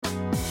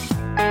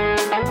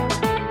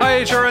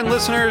HRN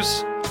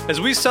listeners.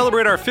 As we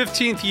celebrate our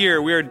 15th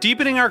year, we are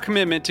deepening our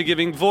commitment to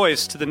giving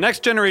voice to the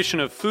next generation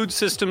of food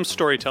systems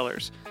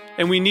storytellers,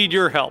 and we need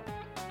your help.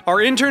 Our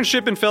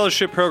internship and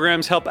fellowship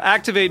programs help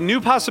activate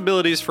new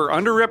possibilities for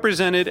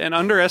underrepresented and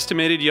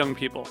underestimated young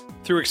people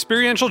through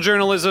experiential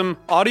journalism,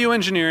 audio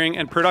engineering,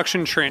 and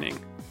production training.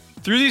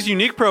 Through these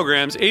unique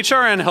programs,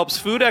 HRN helps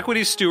food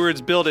equity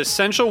stewards build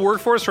essential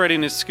workforce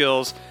readiness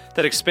skills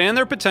that expand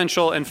their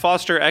potential and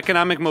foster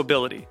economic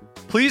mobility.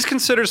 Please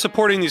consider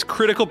supporting these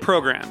critical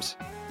programs.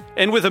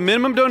 And with a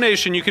minimum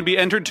donation, you can be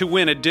entered to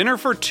win a dinner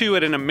for two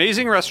at an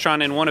amazing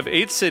restaurant in one of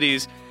 8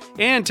 cities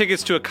and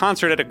tickets to a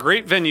concert at a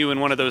great venue in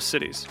one of those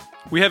cities.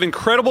 We have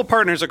incredible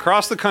partners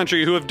across the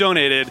country who have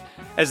donated,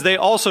 as they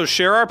also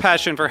share our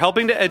passion for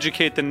helping to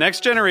educate the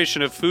next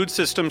generation of food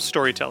systems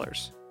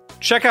storytellers.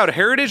 Check out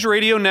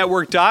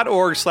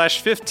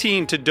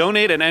heritageradionetwork.org/15 to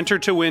donate and enter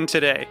to win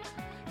today.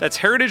 That's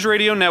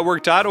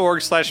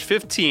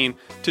heritageradionetwork.org/15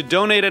 to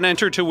donate and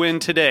enter to win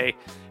today.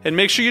 And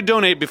make sure you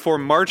donate before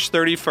March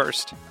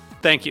 31st.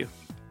 Thank you.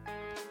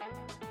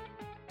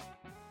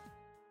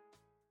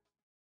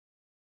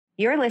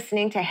 You're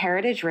listening to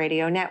Heritage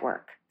Radio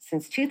Network.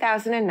 Since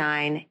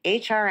 2009,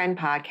 HRN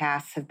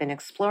podcasts have been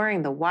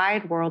exploring the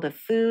wide world of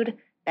food,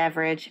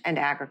 beverage, and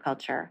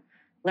agriculture.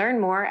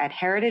 Learn more at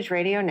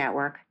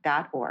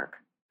heritageradionetwork.org.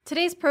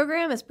 Today's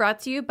program is brought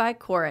to you by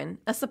Korin,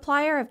 a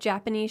supplier of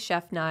Japanese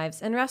chef knives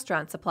and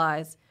restaurant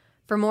supplies.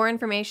 For more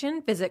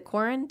information, visit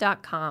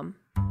korin.com.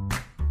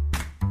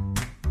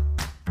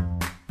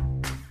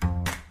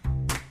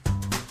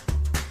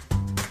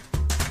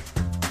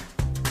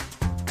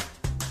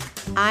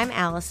 I'm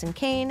Allison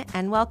Kane,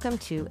 and welcome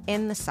to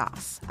In the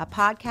Sauce, a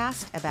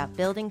podcast about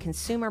building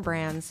consumer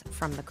brands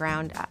from the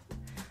ground up.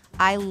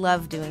 I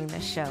love doing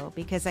this show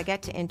because I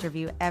get to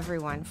interview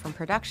everyone from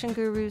production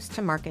gurus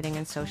to marketing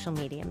and social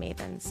media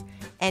mavens,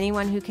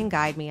 anyone who can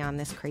guide me on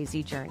this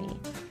crazy journey.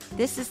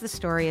 This is the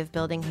story of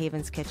building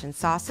Haven's Kitchen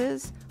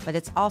sauces, but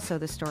it's also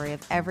the story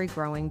of every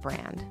growing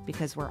brand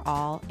because we're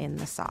all in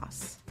the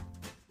sauce.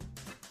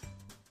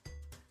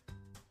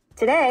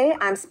 Today,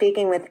 I'm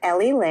speaking with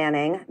Ellie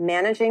Lanning,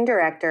 Managing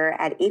Director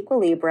at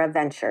Equilibra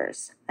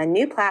Ventures, a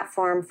new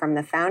platform from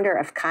the founder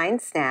of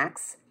Kind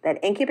Snacks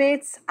that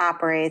incubates,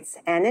 operates,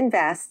 and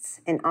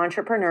invests in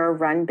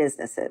entrepreneur-run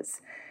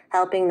businesses,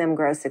 helping them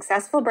grow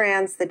successful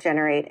brands that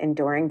generate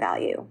enduring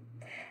value.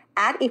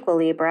 At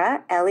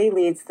Equilibra, Ellie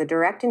leads the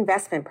direct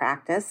investment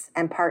practice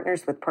and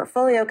partners with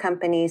portfolio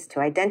companies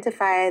to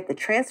identify the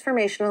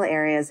transformational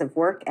areas of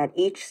work at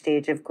each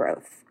stage of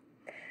growth.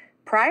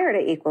 Prior to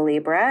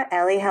Equilibra,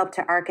 Ellie helped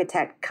to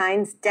architect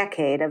Kind's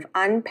decade of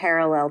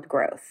unparalleled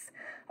growth.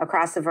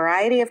 Across a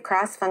variety of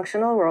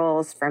cross-functional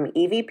roles, from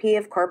EVP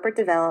of Corporate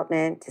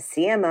Development to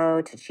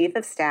CMO to Chief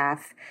of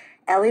Staff,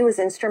 Ellie was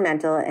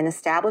instrumental in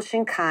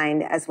establishing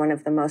Kind as one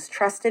of the most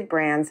trusted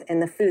brands in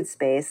the food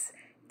space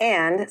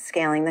and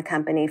scaling the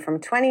company from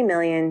 $20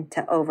 million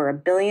to over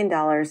 $1 billion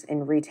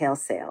in retail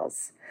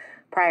sales.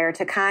 Prior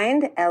to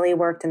Kind, Ellie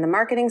worked in the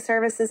marketing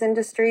services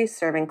industry,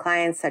 serving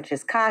clients such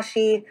as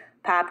Kashi,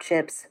 Pop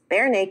Chips,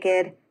 Bare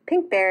Naked,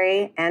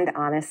 Pinkberry, and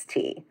Honest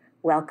Tea.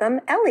 Welcome,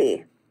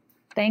 Ellie.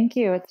 Thank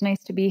you. It's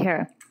nice to be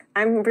here.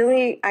 I'm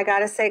really, I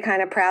gotta say,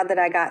 kind of proud that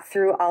I got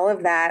through all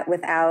of that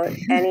without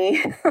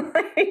any,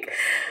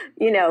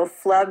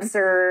 flubs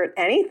or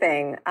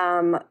anything.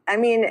 I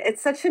mean,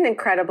 it's such an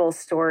incredible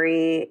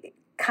story,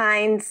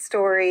 Kind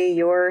story,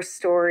 your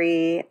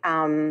story.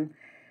 I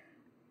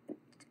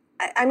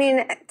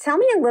mean, tell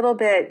me a little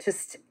bit,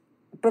 just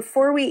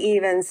before we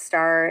even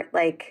start,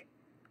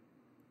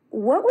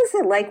 what was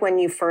it like when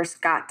you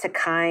first got to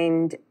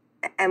Kind,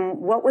 and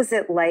what was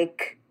it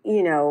like,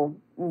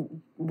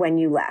 when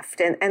you left,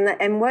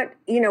 and what,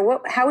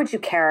 how would you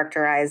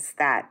characterize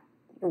that,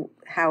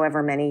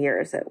 however many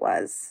years it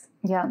was?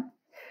 Yeah.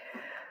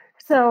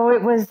 So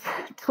it was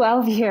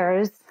 12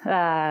 years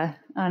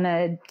on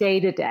a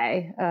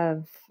day-to-day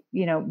of,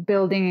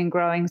 building and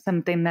growing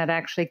something that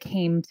actually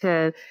came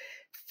to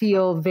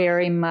feel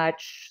very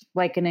much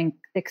like an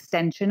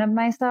extension of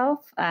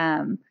myself.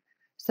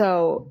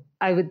 So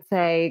I would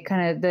say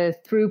kind of the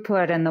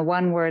throughput, and the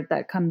one word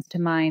that comes to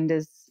mind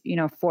is,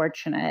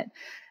 fortunate.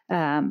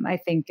 I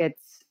think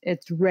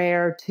it's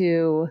rare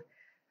to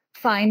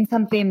find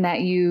something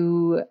that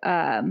you,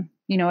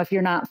 if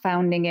you're not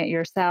founding it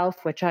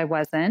yourself, which I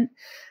wasn't,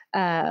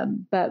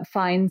 but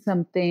find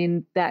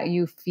something that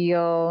you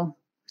feel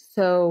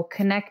so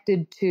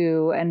connected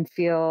to and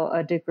feel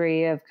a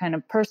degree of kind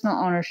of personal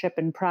ownership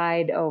and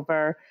pride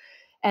over,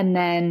 and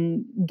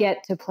then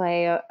get to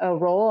play a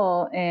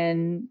role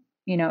in,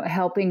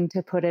 helping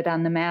to put it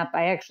on the map.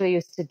 I actually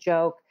used to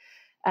joke,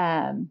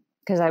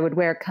 because I would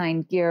wear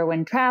Kind gear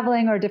when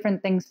traveling or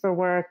different things for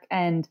work.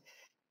 And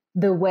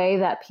the way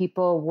that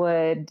people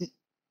would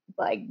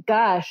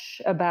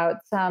gush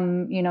about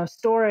some,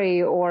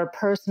 story or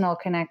personal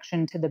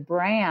connection to the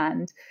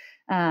brand.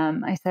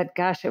 I said,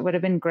 gosh, it would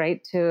have been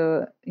great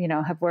to,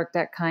 have worked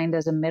at Kind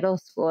as a middle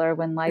schooler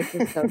when life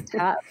was so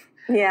tough.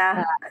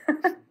 Yeah.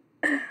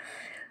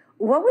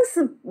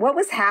 what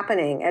was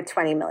happening at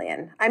 20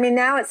 million? I mean,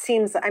 now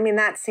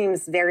that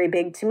seems very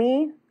big to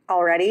me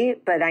already,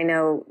 but I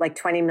know like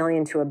 20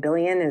 million to a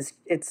billion it's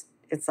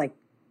like,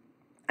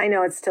 I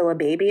know it's still a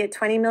baby at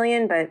 20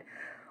 million, but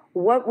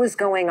what was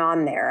going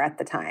on there at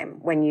the time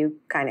when you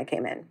kind of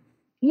came in?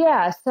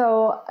 Yeah.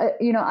 So,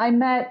 I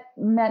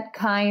met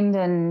Kind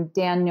and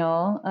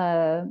Daniel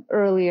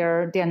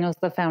earlier. Daniel's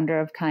the founder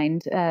of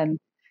Kind, kind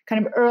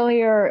of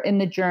earlier in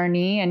the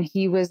journey. And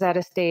he was at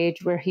a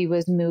stage where he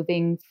was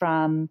moving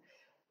from,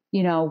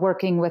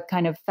 working with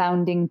kind of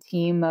founding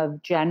team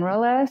of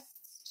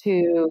generalists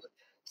to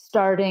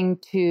starting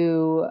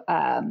to,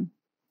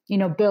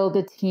 build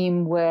a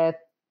team with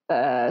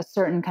a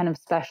certain kind of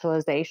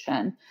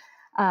specialization.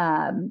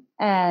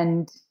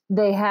 And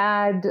they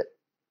had,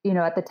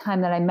 at the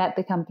time that I met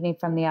the company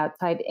from the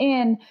outside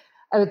in,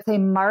 I would say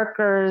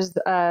markers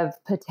of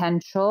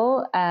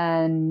potential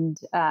and,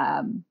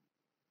 and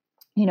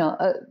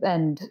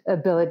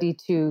ability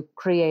to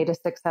create a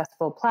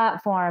successful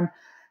platform.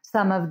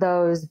 Some of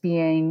those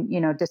being,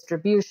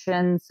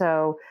 distribution.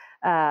 So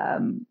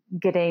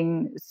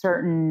getting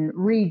certain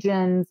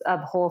regions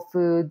of Whole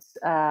Foods.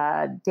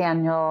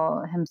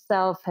 Daniel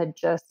himself had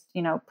just,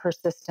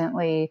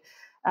 persistently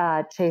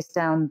chased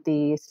down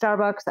the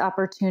Starbucks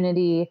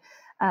opportunity.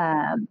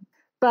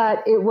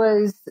 But it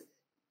was,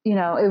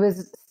 it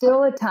was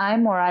still a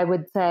time where I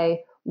would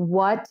say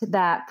what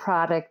that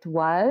product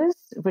was,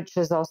 which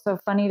is also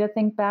funny to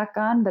think back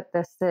on, but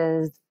this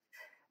is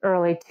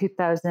early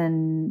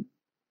 2000,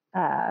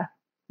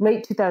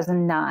 late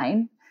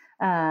 2009.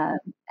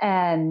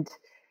 And,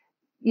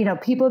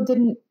 people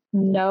didn't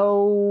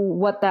know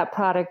what that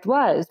product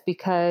was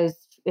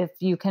because if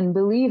you can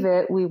believe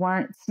it, we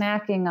weren't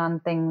snacking on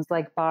things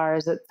like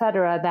bars, et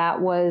cetera.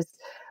 That was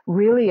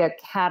really a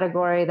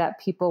category that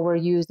people were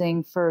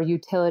using for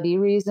utility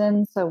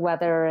reasons. So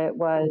whether it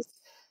was,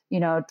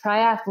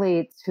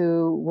 triathletes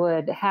who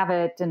would have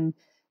it and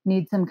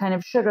need some kind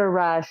of sugar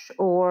rush,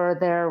 or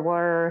there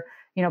were,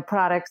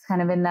 products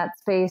kind of in that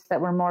space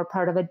that were more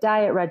part of a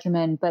diet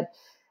regimen. But,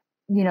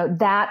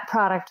 that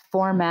product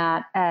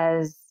format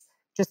as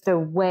just a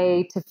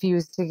way to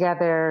fuse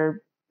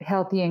together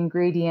healthy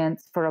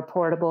ingredients for a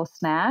portable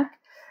snack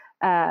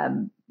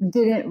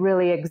didn't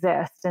really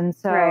exist. And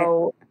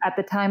so At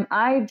the time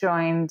I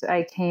joined,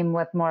 I came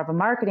with more of a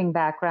marketing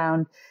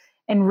background.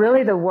 And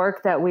really the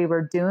work that we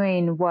were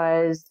doing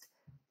was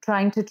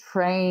trying to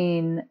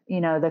train,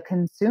 the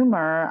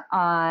consumer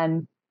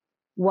on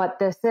what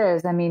this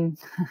is. I mean,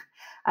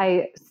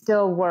 I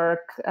still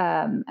work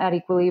at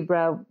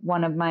Equilibra.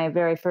 One of my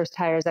very first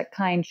hires at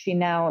Kind, she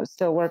now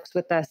still works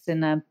with us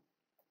in a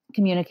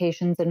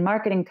communications and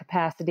marketing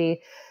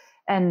capacity.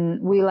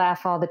 And we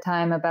laugh all the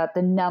time about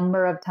the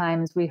number of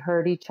times we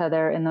heard each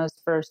other in those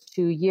first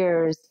 2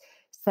 years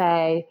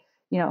say,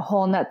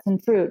 whole nuts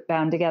and fruit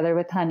bound together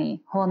with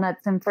honey, whole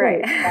nuts and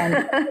fruit bound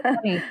together with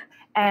honey.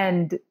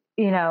 And,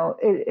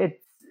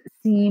 it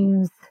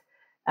seems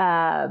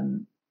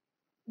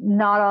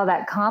not all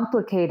that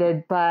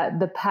complicated, but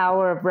the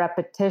power of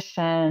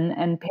repetition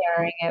and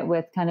pairing it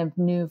with kind of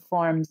new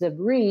forms of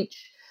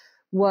reach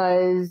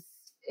was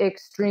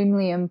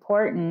extremely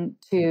important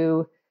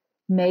to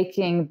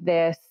making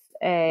this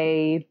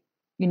a,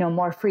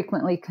 more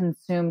frequently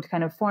consumed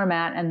kind of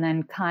format, and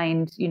then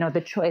Kind,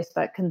 the choice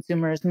that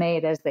consumers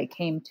made as they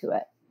came to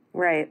it.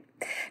 Right.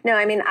 No,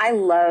 I mean, I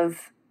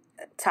love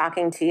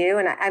talking to you.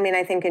 And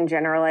I think in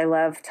general, I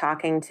love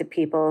talking to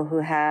people who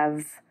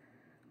have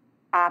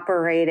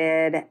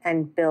operated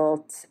and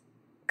built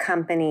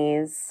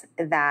companies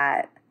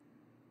that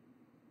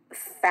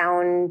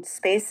found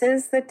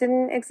spaces that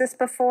didn't exist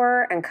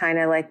before and kind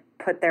of like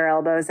put their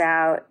elbows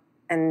out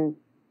and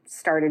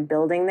started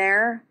building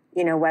there,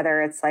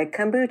 whether it's like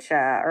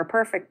kombucha or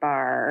Perfect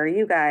Bar or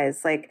you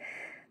guys, like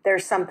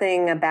there's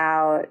something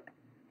about,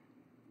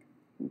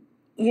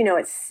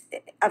 it's,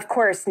 of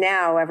course,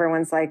 now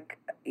everyone's like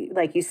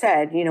you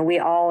said, we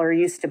all are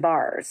used to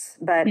bars.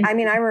 But I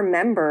mean, I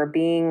remember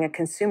being a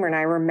consumer and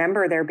I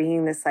remember there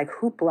being this like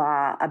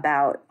hoopla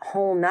about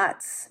whole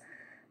nuts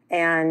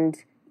and,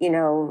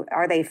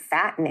 are they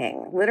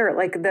fattening? Literally,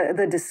 like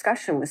the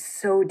discussion was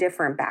so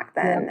different back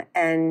then. Yeah.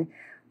 And,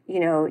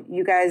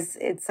 you guys,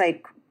 it's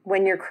like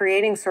when you're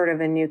creating sort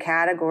of a new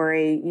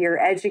category, you're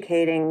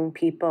educating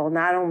people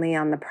not only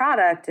on the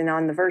product and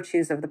on the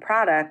virtues of the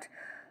product,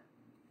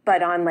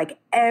 but on like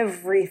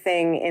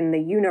everything in the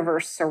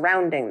universe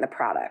surrounding the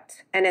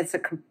product. And it's a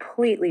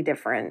completely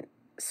different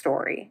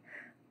story.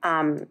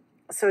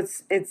 So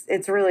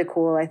it's really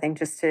cool, I think,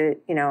 just to,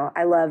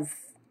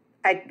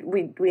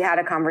 we had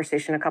a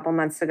conversation a couple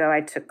months ago.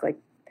 I took like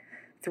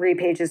 3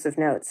 pages of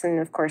notes and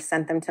of course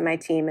sent them to my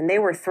team, and they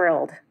were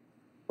thrilled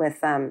with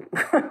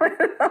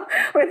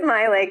with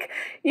my like,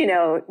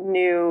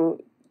 new,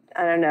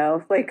 I don't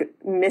know, like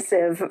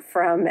missive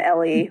from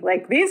Ellie,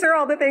 like these are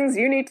all the things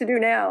you need to do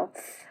now.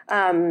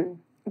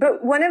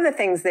 But one of the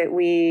things that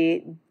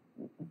we,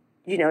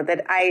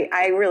 that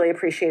I really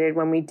appreciated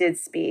when we did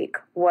speak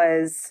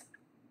was,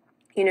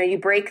 you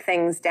break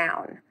things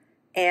down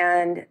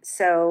And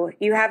so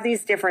you have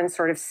these different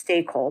sort of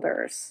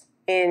stakeholders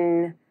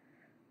in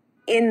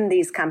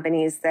these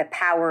companies that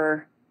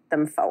power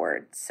them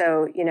forward.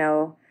 So,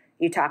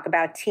 you talk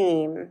about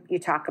team, you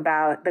talk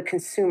about the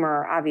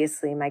consumer,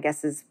 obviously, my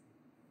guess is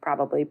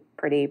probably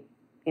pretty,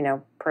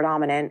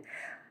 predominant.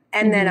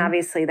 And then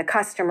obviously the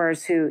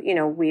customers who,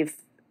 we've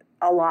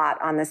a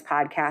lot on this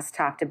podcast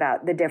talked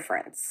about the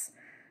difference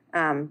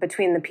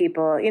between the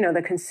people,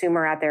 the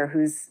consumer out there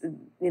who's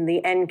in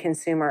the end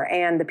consumer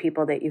and the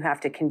people that you have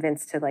to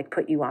convince to like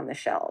put you on the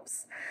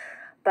shelves.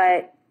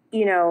 But,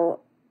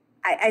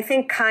 I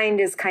think Kind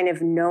is kind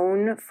of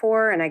known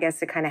for, and I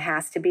guess it kind of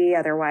has to be,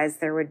 otherwise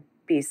there would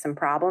be some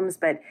problems,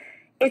 but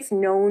it's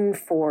known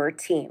for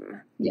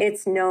team. Yeah.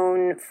 It's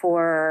known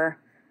for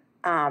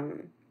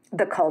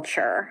the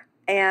culture.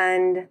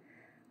 And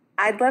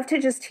I'd love to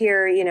just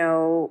hear,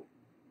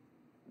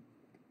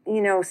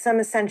 some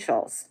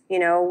essentials.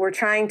 We're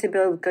trying to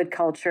build good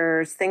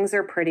cultures. Things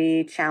are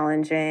pretty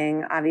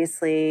challenging.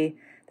 Obviously,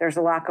 there's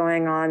a lot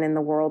going on in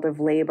the world of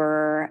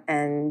labor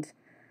and,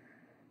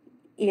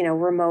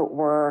 remote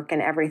work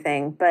and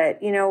everything. But,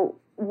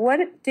 what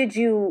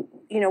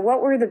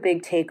were the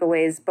big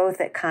takeaways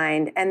both at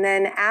Kind? And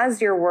then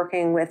as you're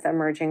working with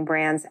emerging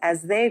brands,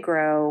 as they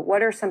grow,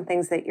 what are some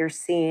things that you're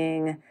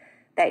seeing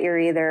that you're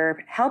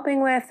either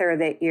helping with or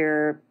that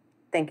you're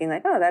thinking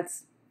like, oh,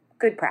 that's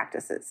good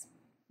practices?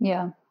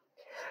 Yeah.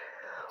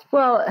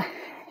 Well,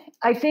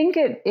 I think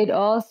it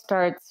all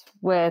starts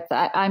with,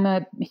 I'm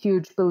a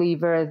huge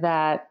believer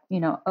that,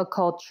 a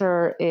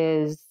culture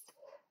is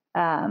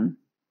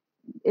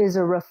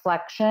a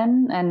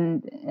reflection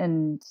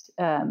and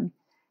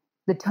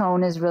the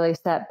tone is really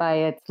set by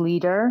its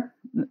leader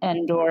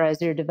or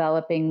as you're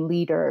developing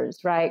leaders,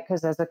 right?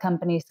 Because as a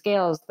company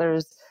scales,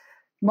 there's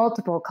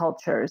multiple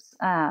cultures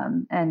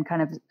and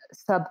kind of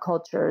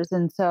subcultures.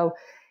 And so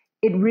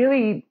it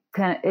really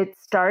it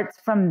starts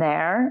from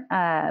there.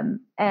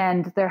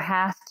 And there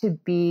has to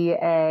be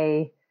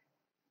a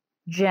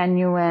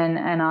genuine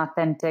and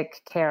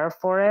authentic care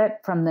for it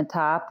from the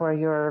top, or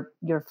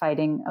you're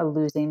fighting a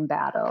losing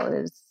battle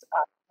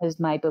is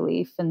my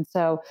belief. And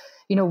so,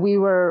 we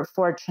were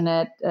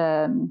fortunate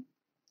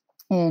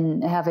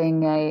in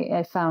having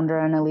a founder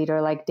and a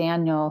leader like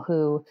Daniel,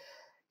 who,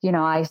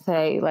 I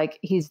say like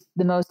he's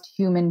the most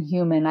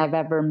human I've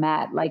ever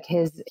met. Like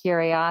his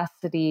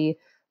curiosity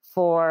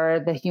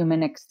for the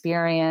human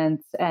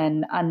experience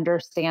and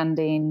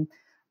understanding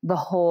the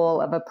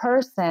whole of a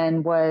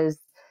person was,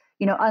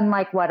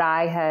 unlike what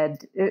I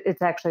had.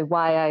 It's actually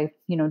why I,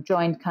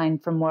 joined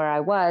Kind from where I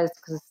was,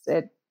 because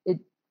it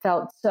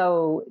felt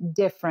so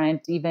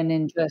different, even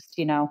in just,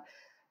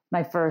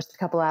 my first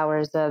couple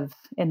hours of,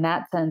 in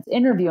that sense,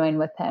 interviewing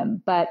with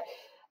him. But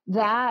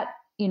that,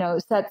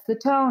 sets the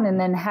tone, and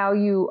then how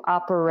you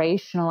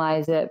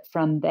operationalize it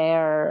from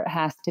there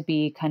has to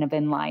be kind of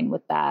in line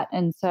with that.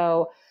 And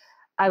so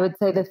I would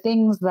say the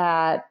things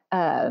that,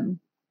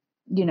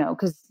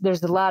 because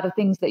there's a lot of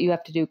things that you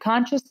have to do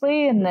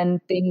consciously, and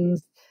then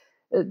things,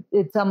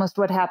 it's almost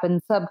what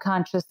happens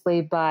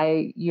subconsciously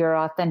by your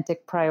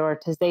authentic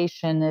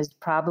prioritization is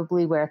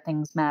probably where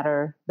things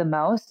matter the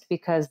most,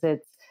 because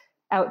it's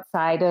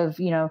outside of,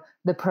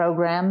 the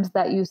programs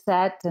that you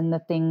set and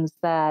the things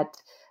that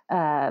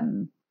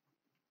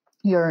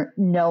you're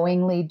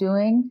knowingly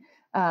doing.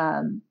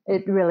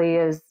 It really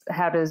is,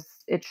 how does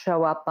it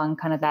show up on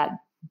kind of that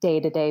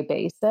day-to-day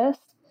basis?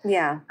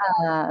 Yeah.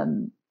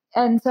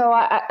 And so,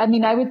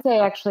 I would say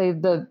actually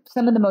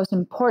some of the most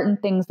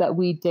important things that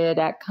we did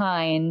at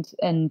Kind,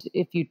 and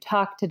if you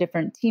talk to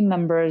different team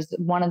members,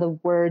 one of the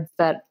words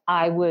that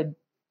I would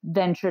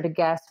venture to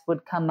guess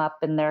would come up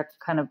in their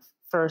kind of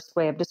first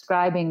way of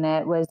describing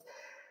it was,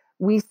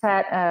 we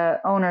set a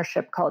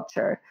ownership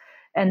culture.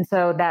 And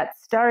so that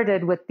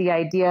started with the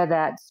idea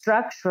that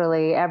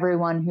structurally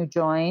everyone who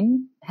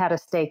joined had a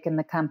stake in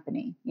the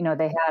company.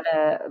 They had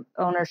a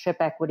ownership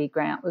equity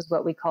grant was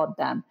what we called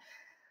them.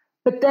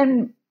 But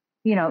then,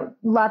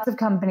 lots of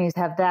companies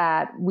have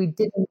that. We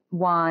didn't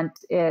want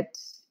it,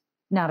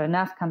 not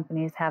enough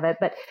companies have it,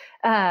 but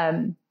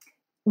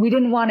we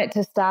didn't want it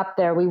to stop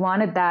there. We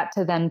wanted that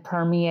to then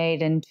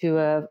permeate into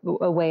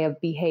a way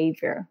of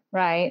behavior,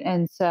 right?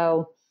 And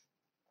so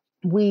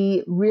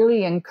we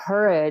really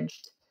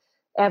encouraged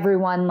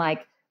everyone,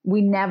 like,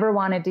 we never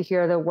wanted to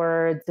hear the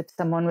words if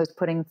someone was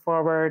putting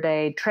forward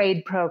a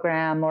trade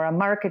program or a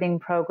marketing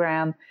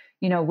program.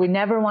 We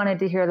never wanted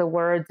to hear the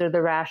words or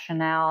the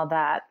rationale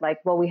that, like,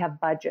 well, we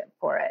have budget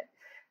for it,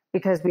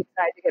 because we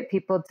tried to get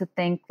people to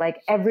think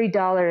like every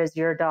dollar is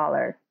your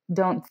dollar.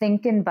 Don't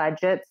think in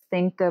budgets.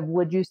 Think of,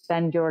 would you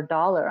spend your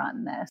dollar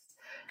on this?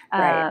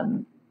 Right.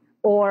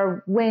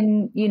 Or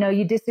when,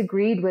 you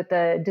disagreed with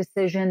a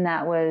decision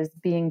that was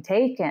being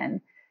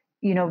taken,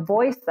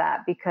 voice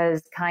that,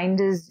 because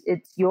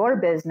it's your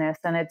business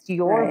and it's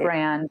your Right.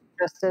 brand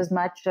just as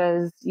much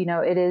as,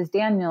 it is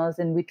Daniel's.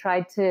 And we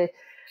tried to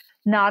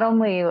not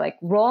only like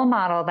role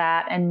model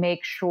that and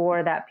make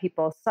sure that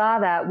people saw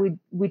that,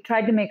 we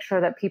tried to make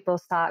sure that people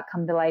saw it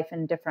come to life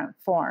in different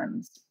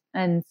forms.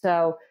 And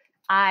so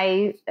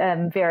I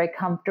am very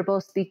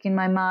comfortable speaking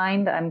my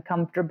mind. I'm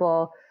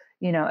comfortable,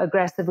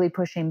 aggressively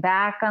pushing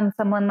back on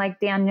someone like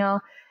Daniel.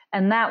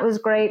 And that was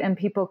great. And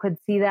people could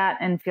see that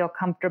and feel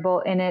comfortable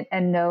in it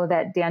and know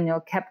that Daniel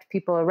kept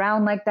people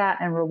around like that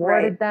and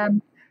rewarded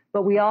them.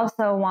 But we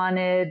also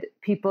wanted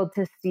people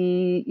to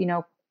see,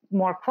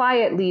 more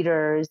quiet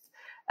leaders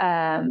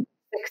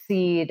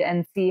succeed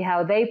and see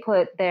how they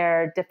put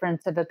their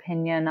difference of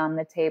opinion on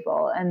the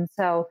table. And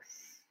so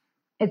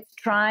it's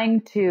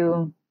trying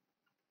to,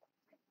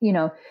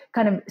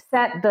 kind of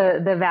set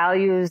the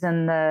values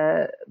and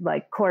the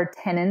core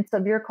tenets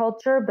of your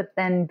culture, but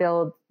then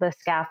build the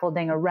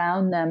scaffolding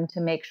around them to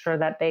make sure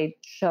that they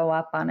show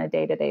up on a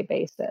day-to-day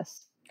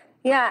basis.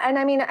 Yeah. And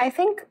I mean, I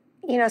think,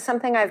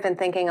 something I've been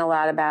thinking a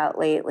lot about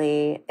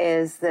lately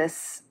is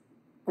this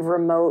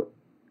remote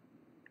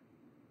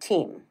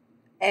team.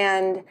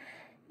 And,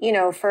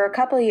 for a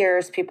couple of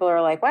years, people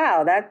are like,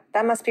 wow,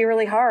 that must be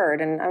really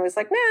hard. And I was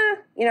like, nah,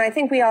 I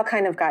think we all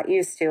kind of got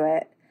used to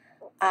it.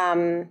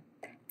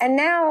 And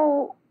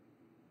now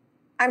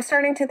I'm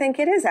starting to think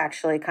it is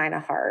actually kind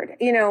of hard.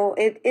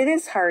 It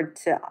is hard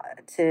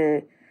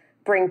to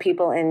bring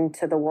people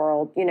into the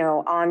world,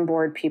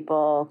 onboard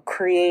people,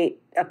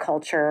 create a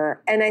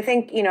culture. And I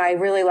think, I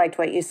really liked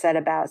what you said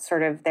about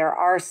sort of there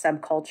are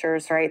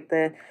subcultures, right?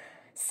 The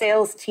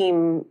sales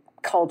team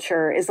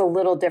culture is a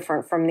little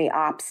different from the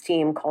ops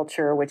team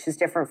culture, which is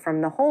different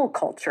from the whole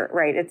culture,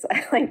 right? It's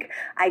like,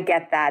 I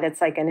get that. It's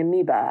like an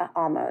amoeba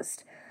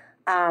almost.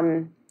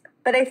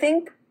 But I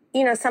think,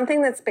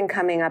 something that's been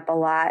coming up a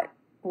lot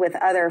with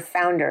other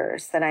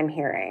founders that I'm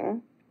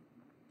hearing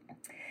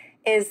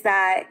is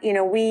that,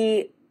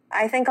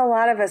 I think a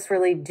lot of us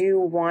really do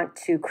want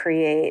to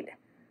create,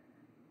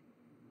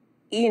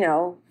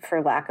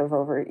 for lack of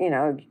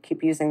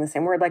keep using the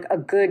same word, like a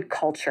good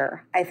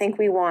culture. I think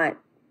we want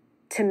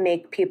to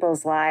make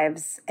people's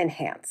lives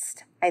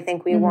enhanced. I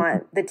think we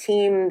want the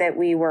team that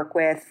we work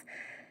with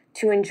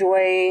to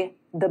enjoy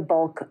the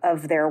bulk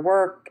of their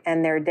work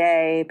and their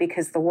day,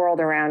 because the world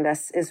around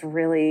us is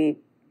really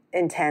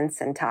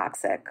intense and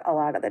toxic a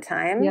lot of the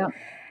time. Yeah.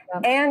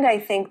 And I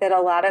think that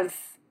a lot of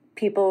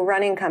people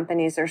running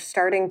companies are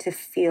starting to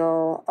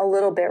feel a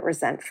little bit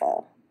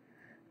resentful.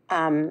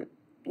 That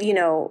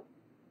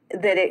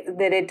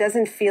it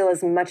doesn't feel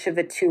as much of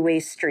a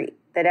two-way street,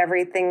 that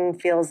everything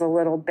feels a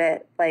little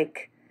bit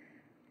like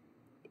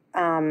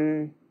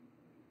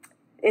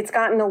it's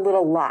gotten a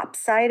little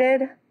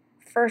lopsided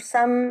for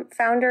some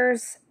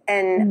founders.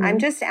 And I'm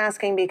just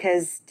asking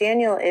because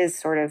Daniel is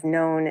sort of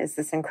known as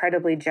this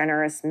incredibly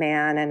generous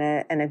man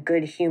and a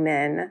good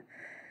human.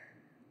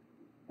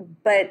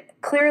 But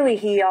clearly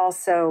he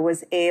also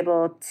was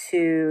able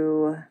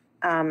to...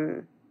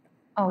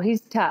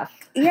 he's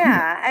tough.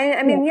 Yeah.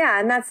 I mean, yeah.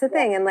 And that's the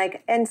thing.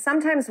 And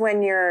sometimes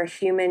when you're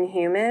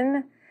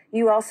human,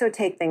 you also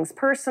take things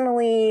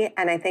personally.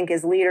 And I think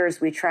as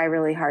leaders, we try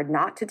really hard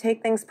not to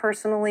take things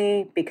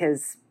personally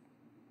because,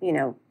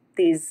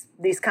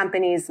 these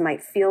companies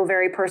might feel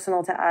very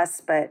personal to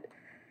us, but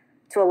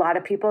to a lot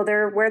of people,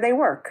 they're where they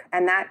work,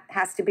 and that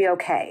has to be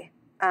okay.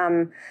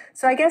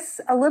 So I guess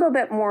a little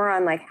bit more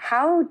on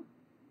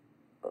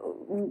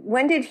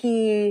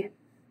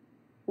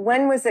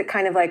when was it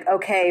kind of like,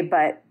 okay,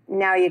 but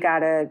now you got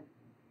to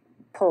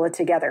pull it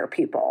together,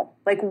 people?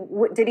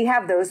 Did he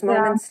have those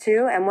moments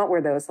too? And what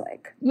were those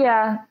like?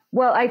 Yeah.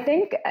 Well, I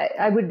think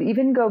I would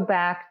even go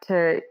back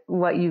to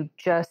what you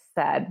just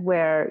said,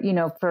 where,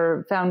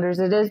 for founders,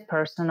 it is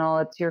personal.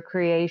 It's your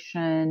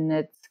creation.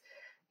 It's,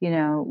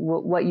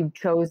 what you've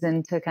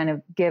chosen to kind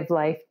of give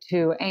life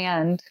to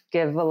and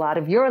give a lot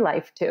of your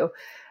life to.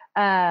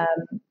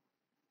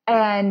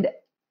 And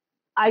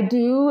I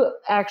do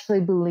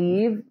actually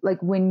believe,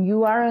 when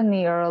you are in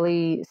the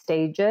early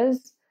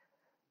stages,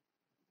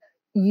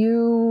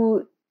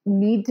 you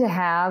need to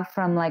have,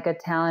 from a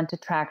talent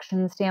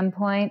attraction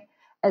standpoint,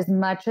 as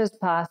much as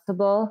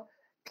possible,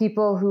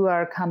 people who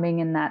are coming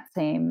in that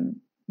same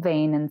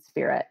vein and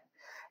spirit.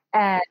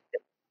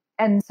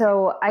 And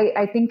so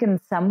I think in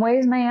some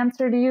ways my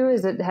answer to you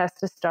is it has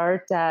to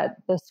start at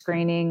the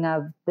screening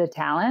of the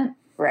talent.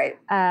 Right.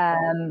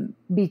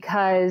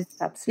 Because,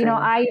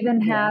 I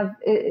even have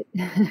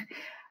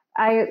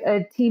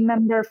a team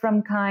member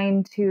from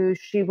Kind who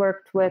she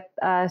worked with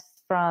us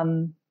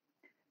from,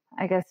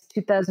 I guess,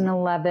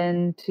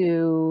 2011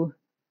 to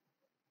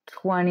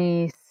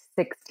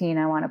 2016,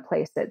 I want to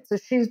place it. So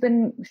she's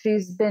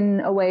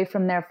been away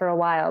from there for a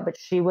while, but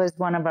she was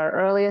one of our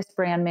earliest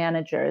brand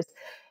managers.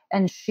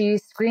 And she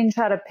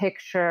screenshot a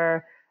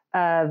picture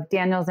of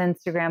Daniel's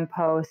Instagram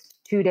post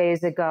 2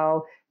 days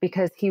ago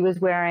because he was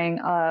wearing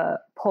a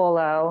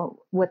polo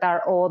with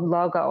our old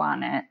logo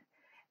on it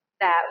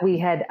that we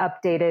had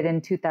updated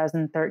in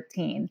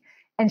 2013.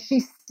 And she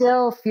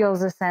still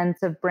feels a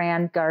sense of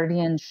brand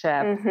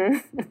guardianship.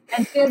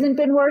 And she hasn't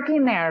been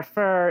working there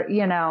for,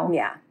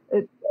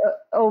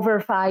 over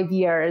 5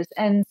 years.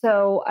 And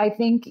so I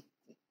think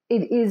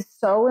it is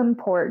so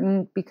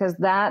important because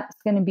that's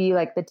going to be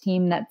the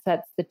team that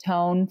sets the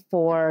tone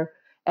for,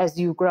 as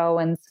you grow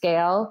and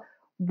scale,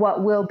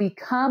 what will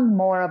become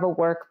more of a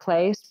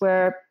workplace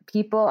where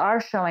people are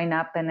showing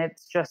up and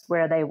it's just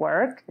where they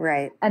work.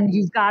 Right. And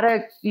you've got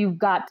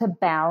to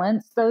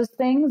balance those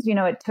things. You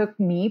know, it took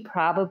me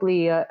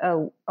probably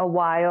a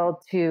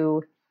while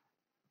to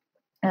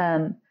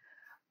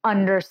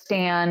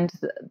understand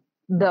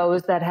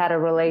those that had a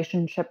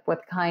relationship with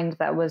Kind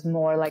that was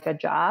more like a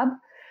job.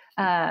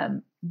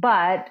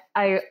 But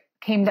I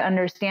came to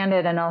understand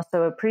it and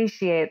also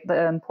appreciate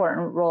the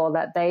important role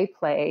that they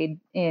played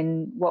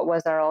in what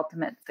was our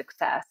ultimate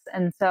success.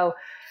 And so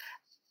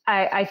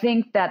I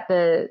think that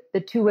the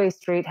two-way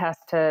street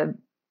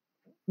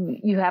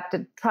you have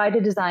to try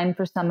to design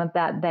for some of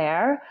that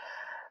there.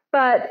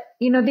 But,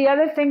 you know, the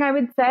other thing I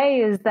would say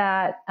is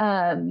that,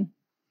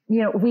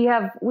 you know, we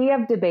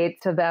have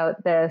debates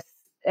about this,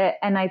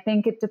 and I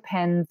think it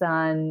depends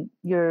on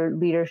your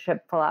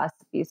leadership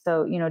philosophy.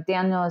 So, you know,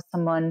 Daniel is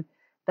someone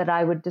that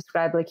I would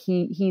describe like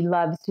he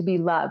loves to be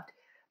loved,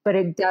 but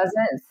it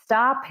doesn't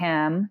stop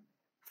him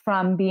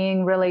from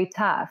being really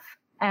tough.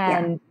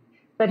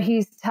 But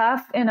he's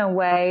tough in a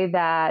way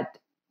that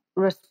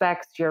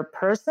respects your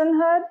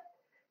personhood.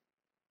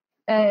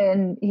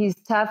 And he's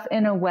tough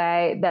in a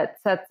way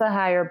that sets a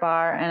higher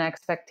bar and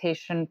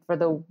expectation for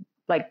the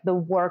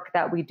work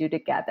that we do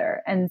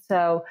together. And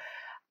so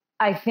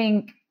I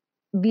think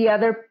the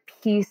other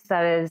piece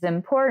that is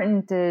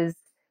important is,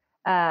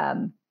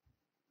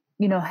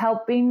 you know,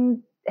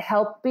 helping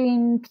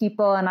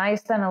people. And I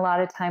spent a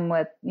lot of time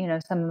with, you know,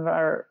 some of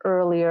our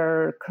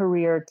earlier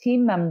career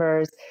team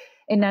members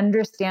in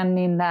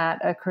understanding that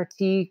a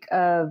critique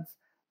of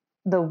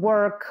the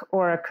work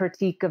or a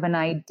critique of an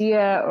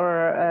idea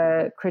or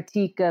a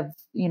critique of,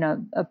 you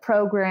know, a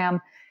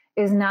program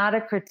is not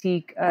a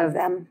critique of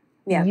them.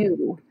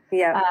 You.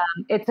 Yeah.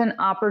 It's an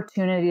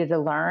opportunity to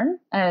learn,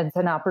 and it's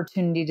an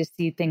opportunity to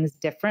see things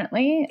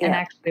differently. Yeah. And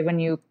actually, when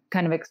you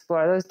kind of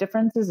explore those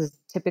differences is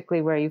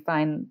typically where you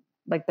find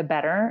like the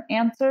better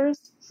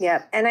answers.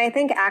 Yeah. And I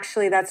think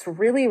actually that's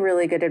really,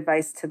 really good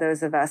advice to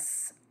those of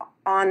us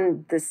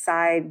on the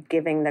side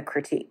giving the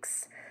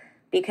critiques,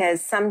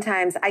 because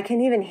sometimes I can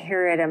even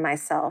hear it in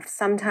myself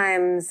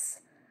sometimes.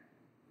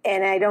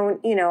 And I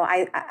don't, you know,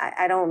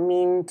 I don't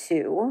mean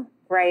to,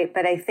 right?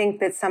 But I think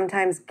that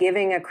sometimes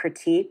giving a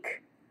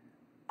critique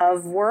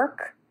of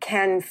work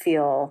can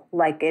feel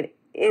like it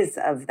is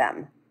of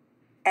them.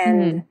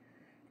 And,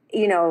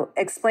 you know,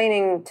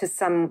 explaining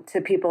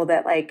to people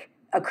that like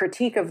a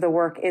critique of the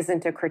work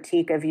isn't a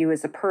critique of you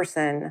as a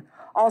person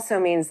also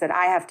means that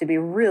I have to be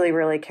really,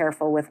 really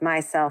careful with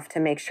myself to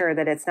make sure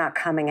that it's not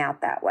coming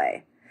out that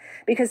way.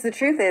 Because the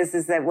truth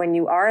is that when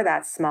you are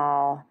that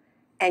small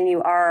and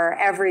you are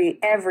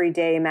every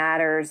day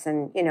matters,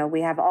 and, you know,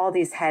 we have all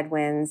these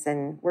headwinds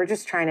and we're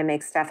just trying to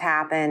make stuff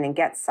happen and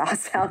get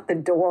sauce out the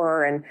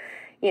door, and,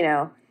 you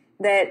know,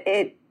 that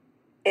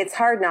it's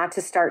hard not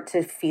to start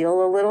to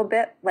feel a little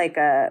bit like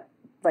a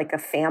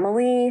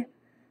family,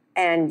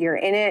 and you're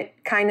in it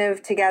kind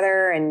of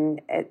together,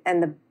 and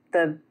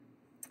the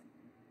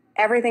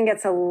everything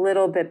gets a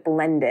little bit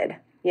blended,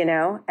 you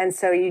know? And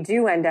so you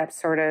do end up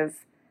sort of,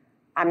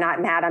 I'm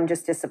not mad, I'm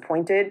just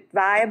disappointed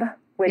vibe,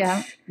 which,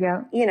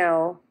 you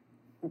know,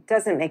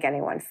 doesn't make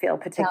anyone feel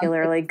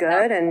particularly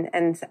good.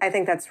 And I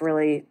think that's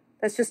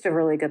just a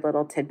really good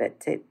little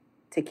tidbit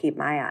to keep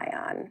my eye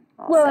on.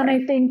 Well, and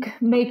I think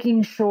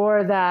making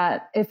sure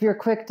that if you're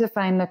quick to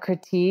find the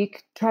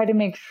critique, try to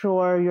make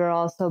sure you're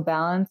also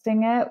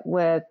balancing it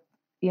with,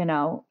 you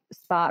know,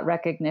 spot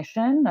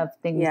recognition of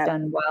things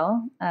done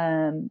well.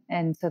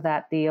 And so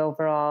that the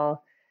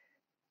overall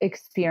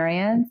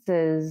experience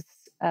is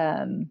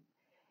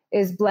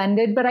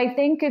blended. But I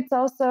think it's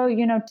also,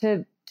 you know,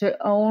 to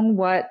own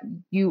what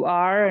you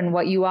are and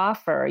what you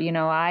offer. You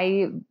know,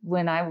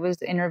 when I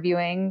was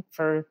interviewing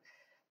for,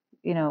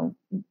 you know,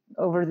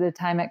 over the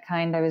time at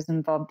Kind, I was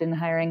involved in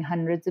hiring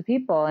hundreds of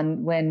people.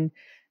 And when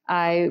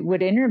I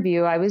would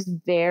interview, I was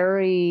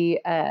very,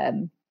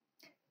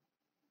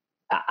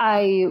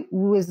 I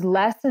was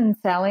less in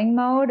selling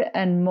mode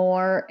and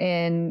more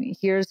in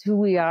here's who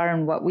we are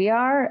and what we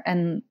are.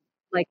 And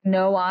like,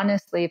 know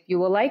honestly if you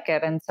will like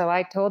it. And so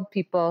I told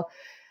people,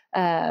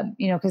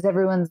 you know, because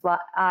everyone's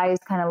eyes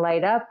kind of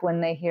light up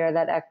when they hear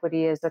that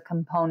equity is a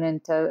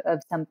component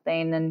of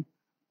something. And,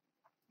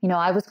 you know,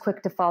 I was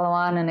quick to follow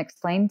on and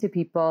explain to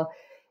people,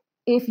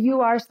 if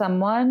you are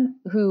someone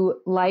who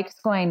likes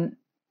going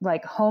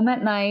like home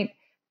at night,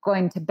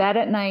 going to bed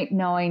at night,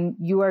 knowing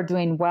you are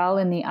doing well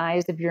in the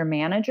eyes of your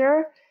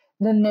manager,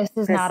 then this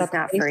is not a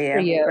place for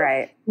you.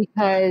 Right.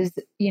 Because,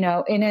 you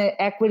know, in an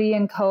equity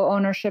and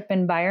co-ownership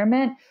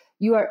environment,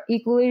 you are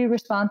equally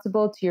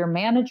responsible to your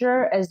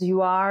manager as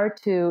you are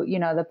to, you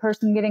know, the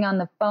person getting on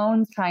the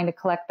phones trying to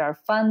collect our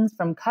funds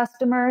from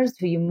customers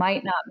who you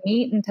might not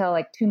meet until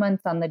like 2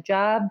 months on the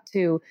job,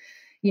 to,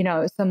 you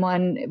know,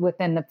 someone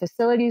within the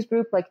facilities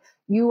group. Like,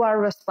 you are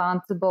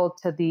responsible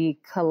to the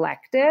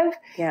collective.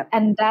 Yep.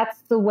 And that's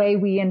the way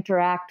we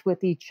interact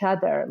with each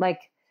other.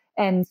 Like,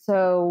 and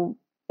so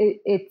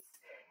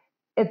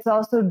it's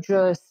also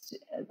just,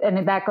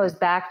 and that goes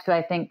back to,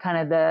 I think, kind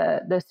of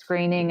the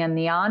screening and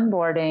the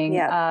onboarding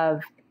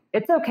of,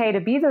 it's okay to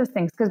be those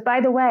things. Because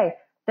by the way,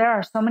 there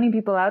are so many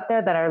people out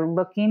there that are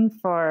looking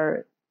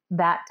for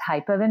that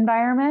type of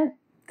environment.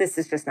 This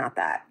is just not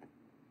that.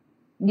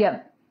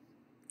 Yep.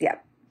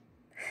 Yep.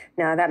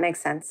 No, that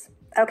makes sense.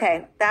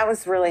 Okay, that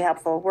was really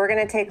helpful. We're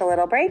going to take a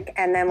little break,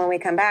 and then when we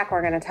come back,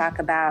 we're going to talk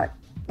about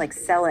like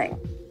selling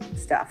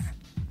stuff.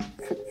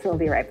 We'll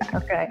be right back.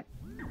 Okay.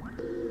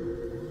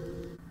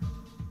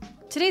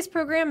 Today's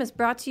program is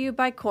brought to you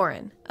by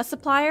Korin, a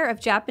supplier of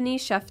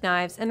Japanese chef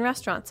knives and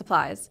restaurant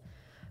supplies.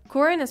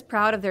 Korin is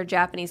proud of their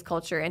Japanese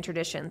culture and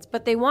traditions,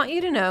 but they want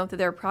you to know that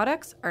their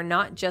products are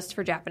not just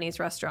for Japanese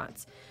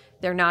restaurants.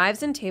 Their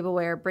knives and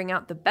tableware bring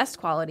out the best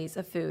qualities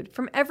of food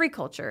from every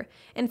culture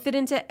and fit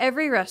into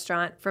every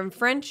restaurant from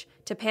French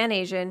to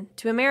Pan-Asian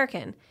to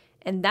American.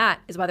 And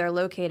that is why they're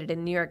located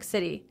in New York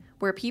City,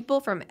 where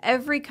people from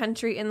every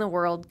country in the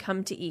world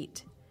come to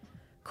eat.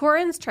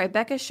 Korin's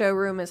Tribeca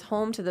showroom is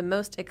home to the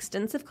most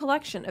extensive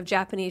collection of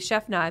Japanese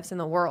chef knives in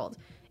the world,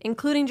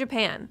 including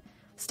Japan.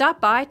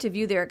 Stop by to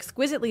view their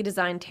exquisitely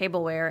designed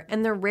tableware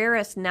and the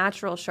rarest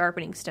natural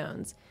sharpening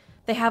stones.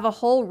 They have a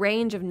whole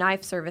range of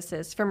knife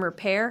services from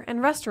repair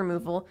and rust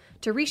removal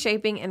to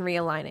reshaping and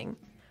realigning.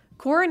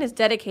 Korin is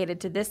dedicated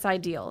to this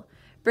ideal,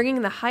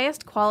 bringing the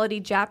highest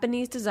quality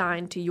Japanese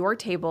design to your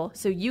table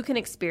so you can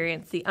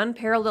experience the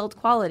unparalleled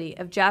quality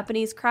of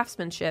Japanese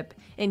craftsmanship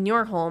in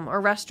your home or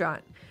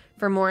restaurant.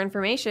 For more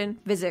information,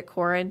 visit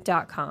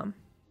Korin.com.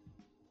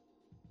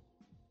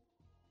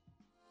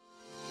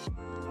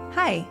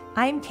 Hi,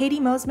 I'm Katie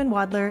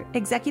Mosman-Wadler,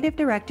 Executive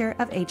Director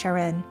of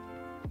HRN.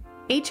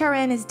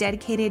 HRN is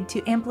dedicated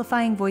to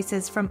amplifying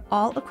voices from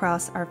all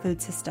across our food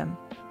system.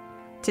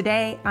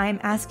 Today, I'm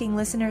asking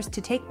listeners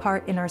to take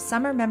part in our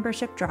summer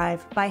membership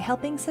drive by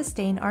helping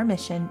sustain our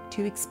mission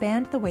to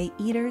expand the way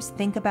eaters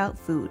think about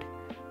food.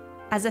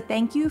 As a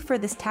thank you for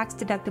this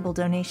tax-deductible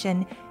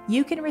donation,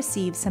 you can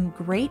receive some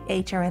great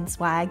HRN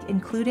swag,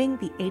 including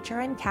the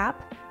HRN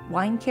cap,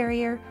 wine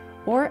carrier,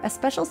 or a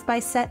special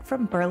spice set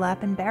from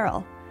Burlap and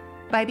Barrel.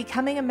 By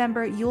becoming a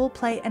member, you'll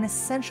play an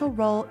essential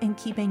role in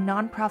keeping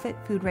nonprofit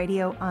food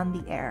radio on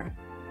the air.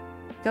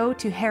 Go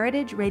to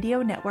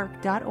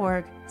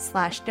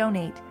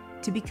heritageradionetwork.org/donate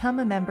to become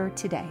a member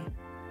today.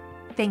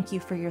 Thank you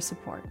for your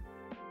support.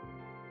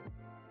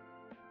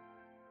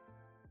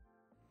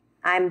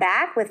 I'm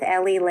back with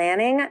Ellie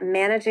Lanning,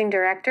 Managing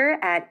Director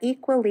at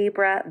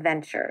Equilibra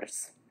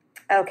Ventures.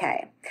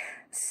 Okay,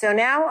 so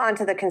now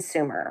onto the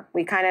consumer.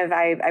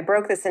 I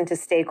broke this into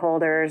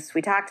stakeholders.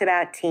 We talked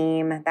about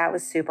team. That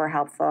was super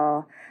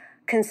helpful.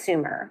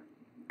 Consumer.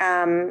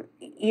 One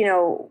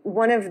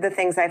of the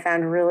things I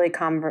found really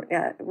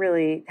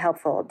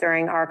helpful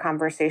during our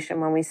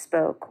conversation when we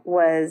spoke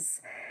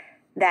was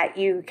that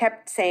you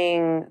kept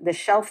saying the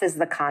shelf is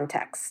the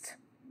context,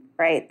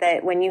 right?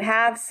 That when you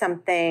have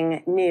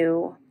something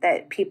new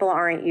that people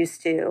aren't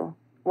used to,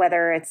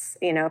 whether it's,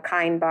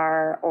 Kind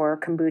Bar or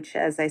kombucha,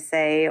 as I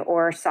say,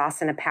 or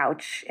sauce in a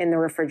pouch in the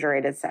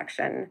refrigerated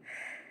section,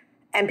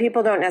 and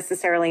people don't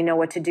necessarily know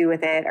what to do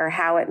with it or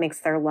how it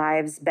makes their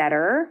lives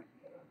better,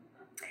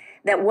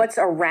 that what's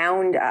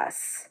around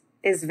us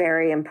is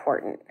very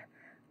important.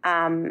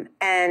 And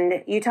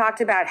you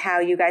talked about how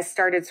you guys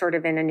started sort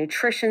of in a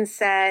nutrition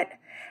set,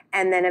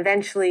 and then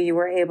eventually you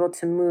were able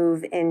to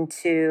move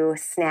into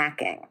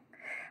snacking.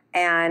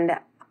 And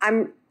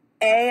I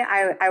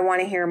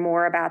want to hear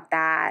more about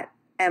that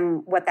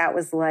and what that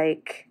was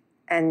like.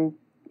 And,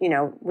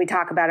 we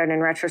talk about it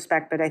in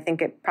retrospect, but I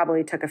think it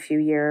probably took a few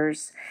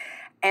years.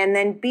 And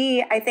then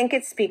B, I think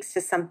it speaks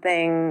to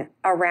something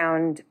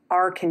around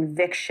our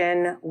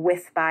conviction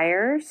with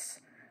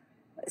buyers,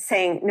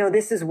 saying, no,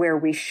 this is where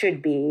we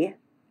should be,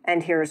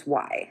 and here's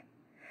why.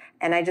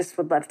 And I just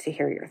would love to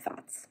hear your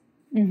thoughts.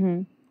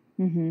 Mm-hmm.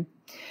 Mm-hmm.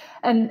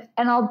 And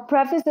I'll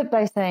preface it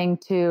by saying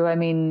too,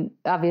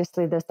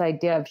 obviously this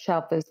idea of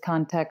shelf as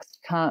context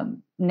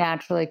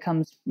naturally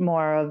comes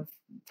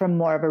from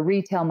more of a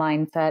retail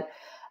mindset.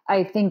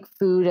 I think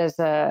food as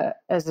a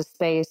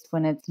space,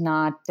 when it's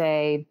not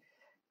a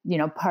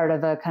part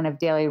of a kind of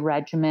daily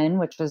regimen,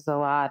 which is a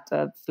lot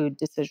of food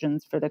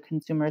decisions for the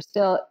consumer,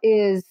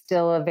 is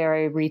still a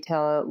very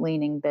retail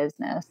leaning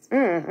business.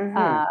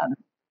 Mm-hmm.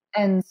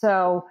 And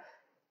so,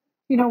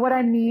 what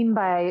I mean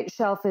by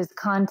shelf as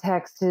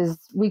context is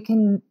we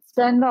can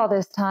spend all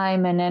this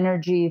time and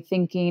energy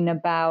thinking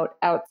about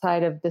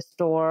outside of the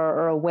store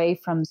or away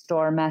from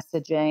store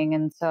messaging.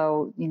 And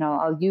so,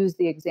 I'll use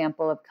the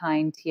example of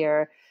Kind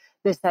here.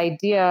 This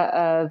idea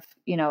of,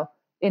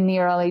 in the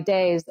early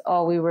days,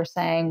 all we were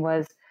saying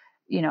was,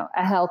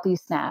 a healthy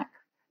snack,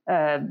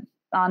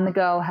 on the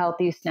go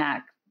healthy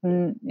snack,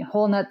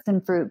 whole nuts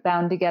and fruit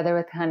bound together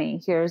with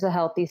honey. Here's a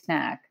healthy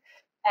snack.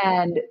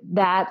 And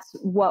that's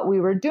what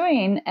we were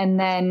doing. And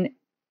then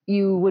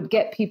you would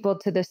get people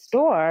to the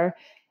store.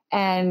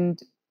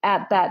 And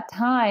at that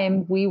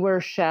time, we were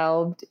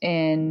shelved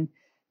in,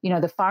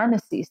 the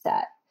pharmacy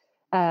set.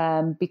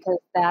 Because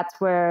that's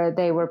where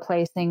they were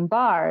placing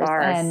bars.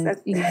 And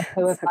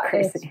so if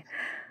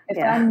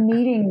I'm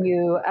meeting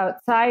you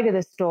outside of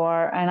the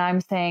store and I'm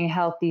saying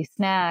healthy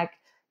snack,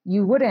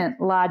 you wouldn't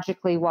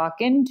logically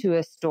walk into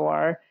a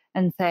store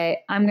and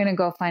say, I'm going to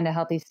go find a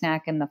healthy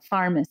snack in the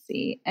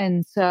pharmacy.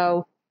 And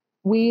so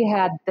we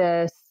had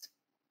this,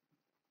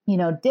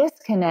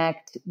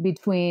 disconnect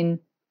between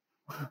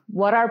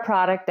what our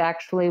product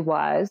actually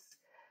was,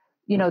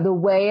 the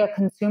way a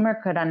consumer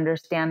could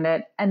understand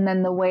it, and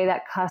then the way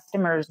that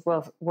customers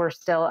were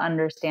still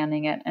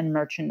understanding it and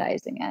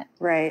merchandising it.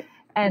 Right.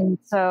 And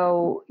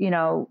so,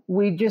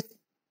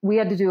 we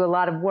had to do a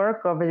lot of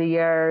work over the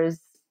years.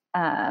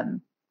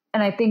 And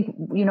I think,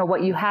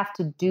 what you have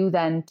to do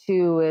then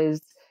too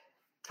is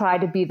try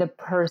to be the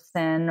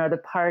person or the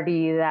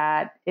party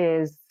that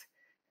is,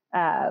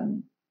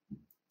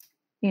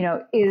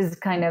 is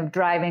kind of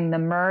driving the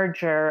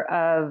merger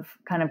of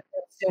kind of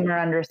consumer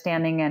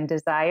understanding and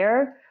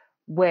desire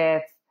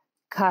with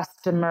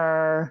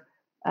customer,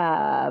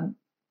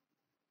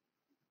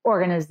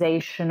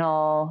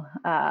 organizational,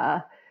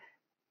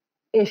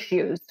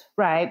 issues,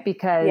 right?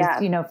 Because,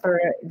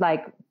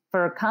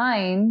 for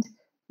Kind,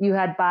 you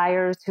had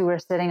buyers who were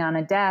sitting on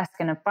a desk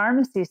in a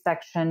pharmacy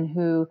section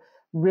who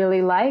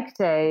really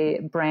liked a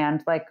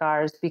brand like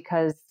ours,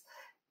 because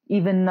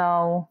even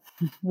though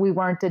we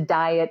weren't a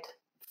diet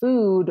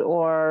food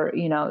or,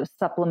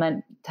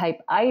 supplement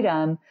type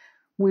item,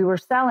 we were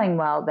selling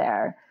well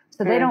there.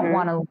 So they don't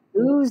want to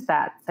lose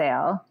that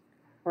sale.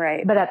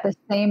 Right. But at the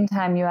same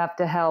time, you have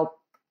to help,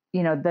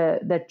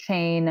 the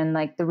chain and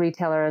like the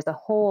retailer as a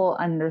whole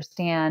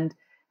understand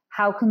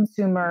how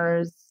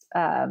consumers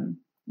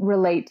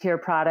relate to your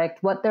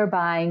product, what they're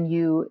buying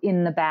you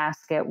in the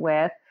basket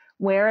with,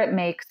 where it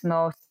makes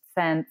most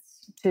sense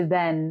to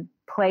then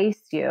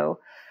place you,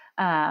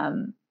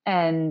 and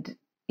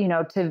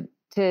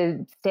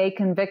to stay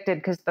convicted,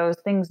 because those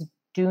things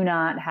do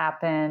not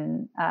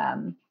happen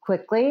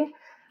quickly,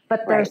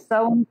 but they're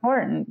so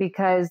important,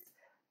 because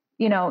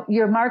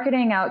you're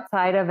marketing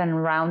outside of and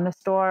around the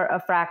store, a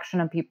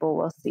fraction of people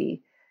will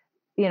see.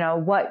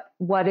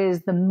 What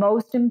is the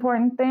most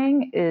important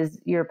thing is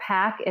your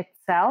pack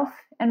itself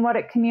and what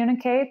it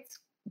communicates,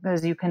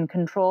 because you can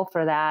control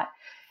for that.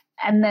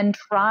 And then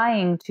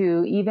trying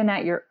to, even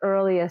at your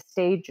earliest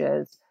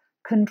stages,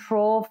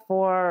 control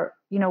for,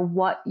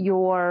 what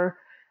your,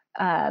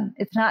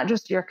 it's not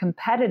just your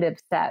competitive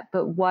set,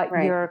 but what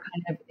your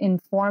kind of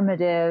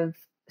informative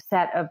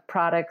set of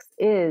products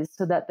is,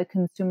 so that the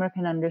consumer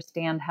can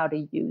understand how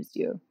to use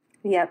you.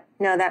 Yep.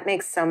 No, that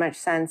makes so much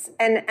sense.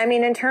 And I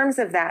mean, in terms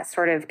of that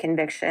sort of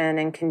conviction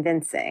and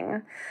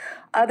convincing,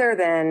 other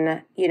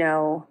than,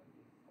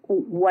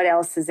 what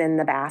else is in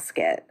the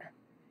basket,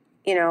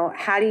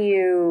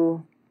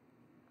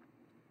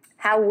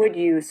 how would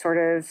you sort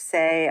of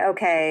say,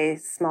 okay,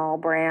 small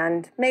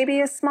brand,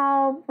 maybe a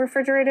small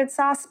refrigerated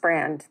sauce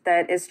brand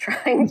that is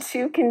trying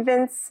to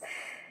convince,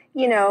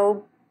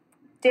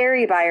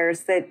 dairy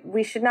buyers that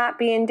we should not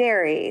be in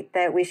dairy,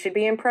 that we should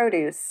be in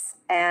produce.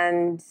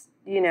 And,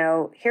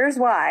 here's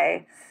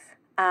why.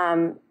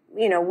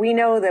 We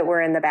know that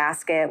we're in the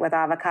basket with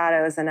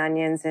avocados and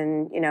onions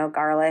and,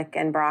 garlic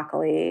and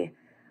broccoli.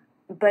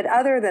 But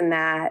other than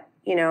that,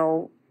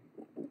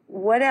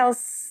 what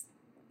else,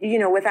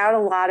 without a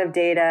lot of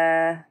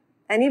data,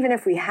 and even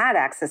if we had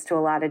access to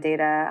a lot of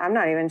data, I'm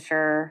not even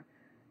sure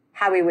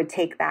how we would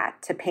take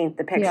that to paint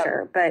the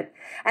picture. But,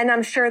 and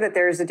I'm sure that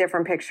there's a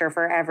different picture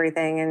for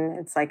everything, and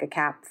it's like a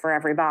cap for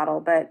every bottle.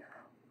 But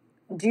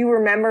do you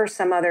remember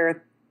some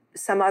other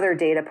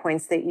data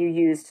points that you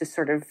use to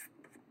sort of,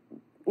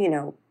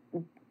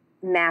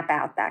 map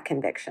out that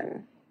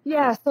conviction?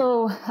 Yeah.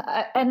 So,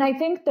 and I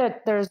think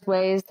that there's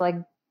ways, like,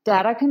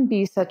 data can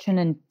be such an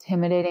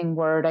intimidating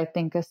word, I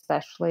think,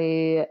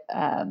 especially,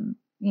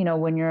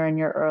 when you're in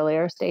your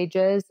earlier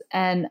stages.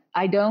 And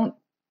I don't,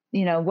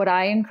 what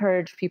I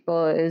encourage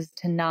people is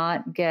to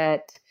not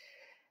get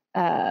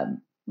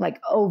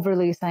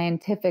overly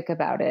scientific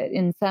about it.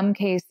 In some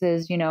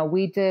cases,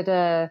 we did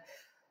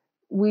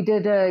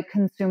a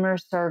consumer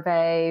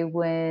survey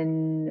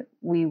when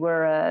we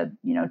were a,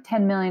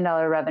 $10 million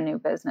revenue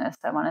business,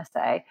 I want to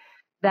say,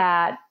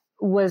 that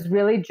was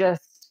really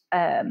just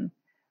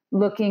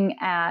looking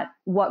at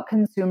what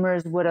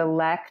consumers would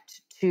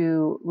elect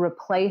to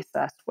replace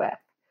us with.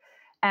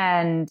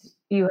 And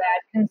you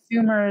had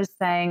consumers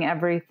saying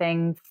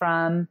everything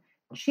from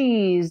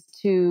cheese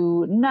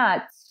to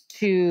nuts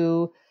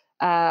to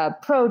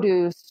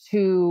produce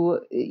to,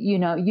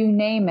 you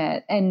name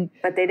it.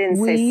 But they didn't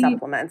say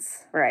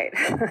supplements, right?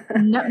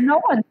 no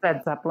one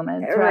said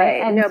supplements,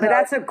 right? And no, but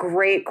that's a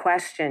great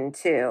question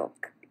too.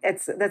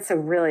 That's a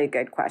really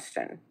good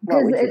question.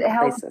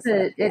 Because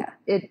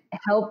it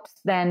helps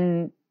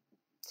then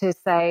to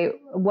say,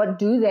 what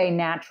do they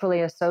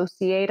naturally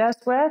associate us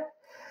with?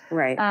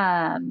 Right.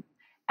 And,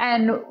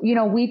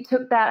 we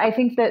took that. I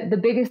think that the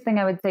biggest thing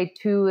I would say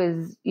too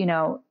is,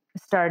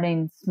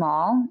 starting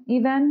small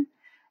even.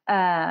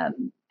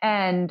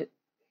 And,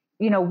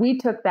 we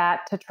took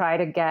that to try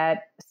to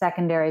get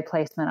secondary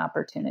placement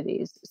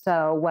opportunities.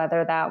 So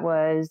whether that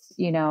was,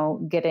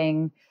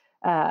 getting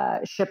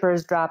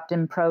shippers dropped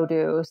in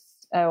produce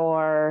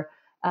or,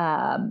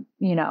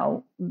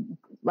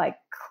 like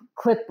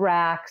clip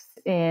racks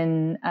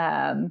in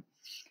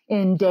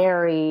in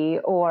dairy,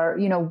 or,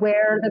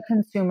 where the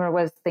consumer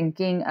was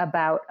thinking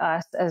about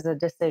us as a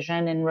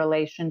decision in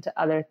relation to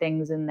other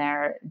things in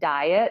their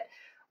diet.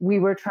 We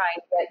were trying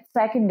to get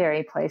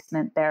secondary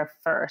placement there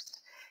first.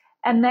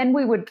 And then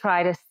we would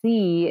try to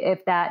see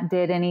if that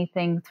did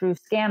anything through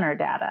scanner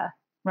data,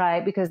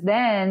 right? Because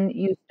then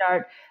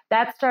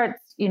that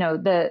starts,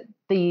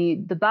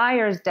 the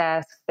buyer's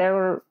desk,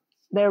 they're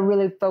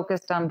really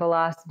focused on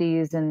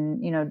velocities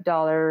and,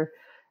 dollars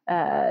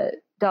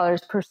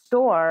per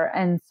store.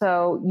 And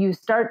so you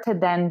start to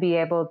then be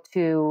able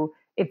to,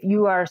 if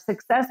you are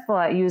successful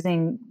at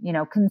using,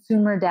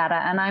 consumer data,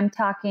 and I'm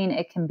talking,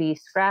 it can be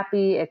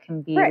scrappy, it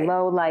can be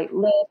low light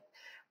lift,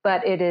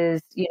 but it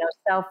is,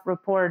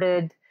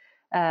 self-reported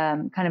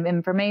kind of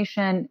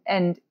information.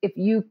 And if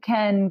you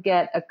can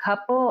get a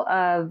couple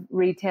of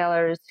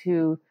retailers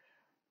who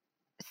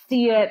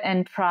see it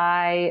and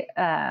try,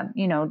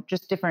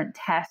 just different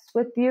tests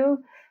with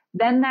you,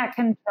 then that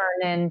can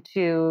turn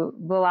into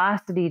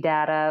velocity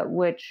data,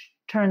 which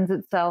turns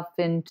itself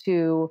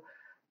into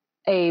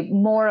a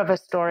more of a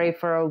story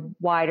for a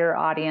wider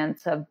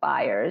audience of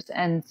buyers.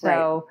 And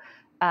so,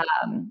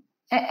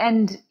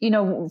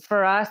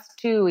 for us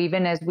too,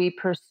 even as we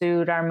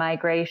pursued our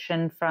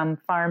migration from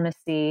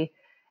pharmacy,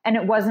 and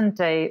it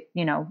wasn't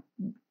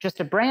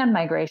just a brand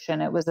migration,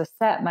 it was a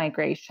set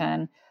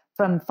migration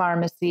from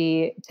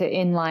pharmacy to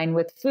inline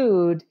with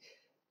food.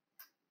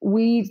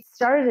 We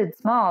started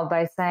small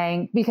by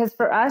saying, because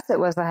for us, it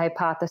was a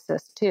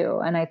hypothesis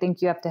too. And I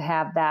think you have to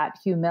have that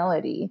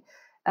humility.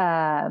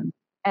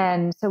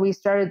 And so we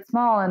started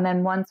small. And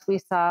then once we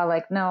saw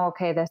no,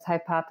 okay, this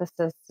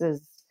hypothesis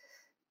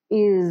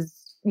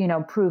is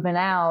proven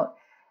out,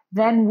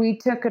 then we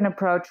took an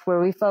approach where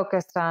we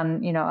focused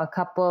on, a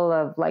couple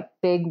of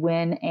big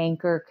win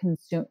anchor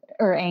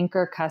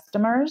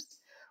customers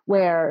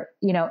where,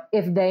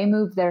 if they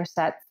move their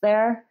sets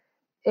there,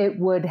 it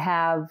would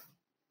have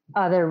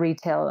other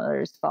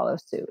retailers follow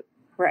suit.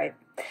 Right.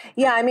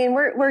 Yeah. I mean,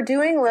 we're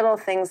doing little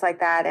things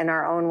like that in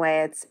our own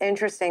way. It's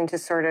interesting to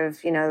sort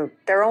of,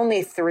 there are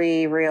only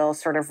 3 real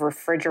sort of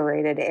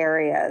refrigerated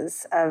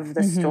areas of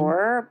the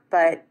store,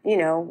 but,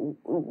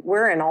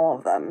 we're in all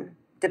of them,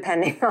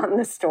 depending on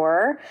the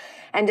store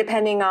and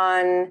depending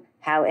on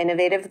how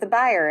innovative the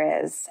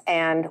buyer is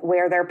and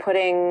where they're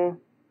putting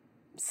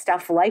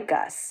stuff like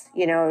us.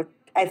 I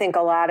think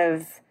a lot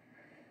of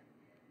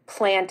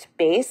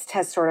plant-based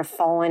has sort of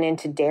fallen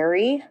into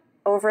dairy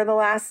over the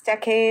last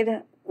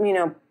decade,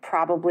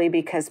 probably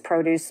because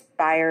produce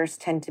buyers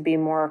tend to be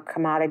more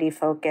commodity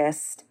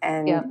focused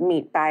and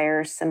meat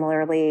buyers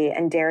similarly,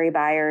 and dairy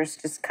buyers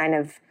just kind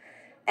of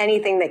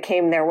anything that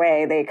came their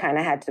way, they kind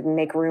of had to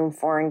make room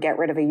for and get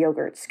rid of a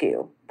yogurt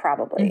SKU,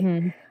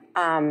 probably.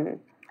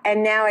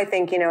 And now I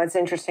think, it's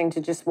interesting to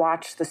just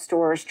watch the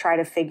stores try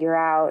to figure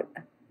out.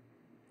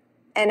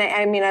 And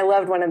I mean, I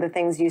loved one of the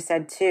things you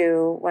said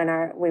too,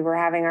 when we were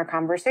having our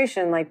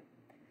conversation,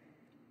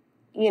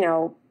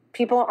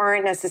 people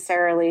aren't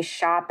necessarily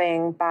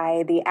shopping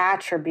by the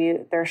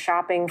attribute. They're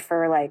shopping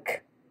for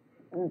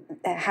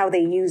how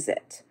they use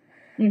it.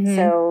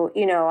 So,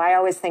 I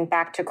always think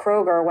back to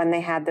Kroger when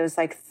they had those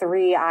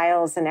 3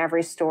 aisles in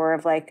every store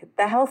of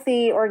the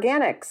healthy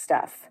organic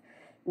stuff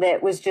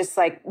that was just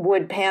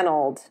wood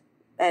paneled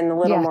and a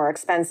little more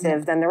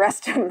expensive than the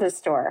rest of the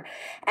store.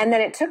 And then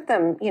it took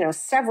them,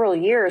 several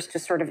years to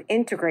sort of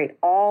integrate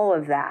all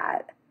of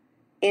that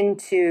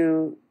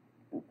into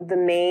the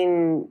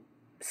main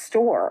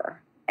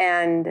store.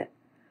 And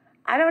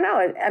I don't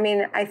know. I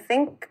mean, I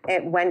think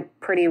it went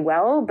pretty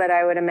well, but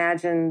I would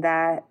imagine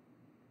that,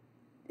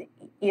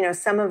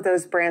 some of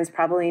those brands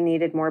probably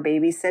needed more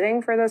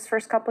babysitting for those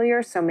first couple of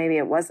years. So maybe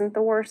it wasn't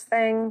the worst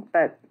thing,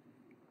 but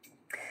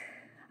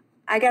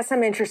I guess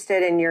I'm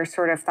interested in your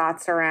sort of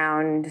thoughts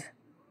around,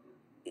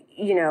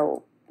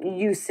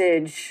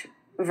 usage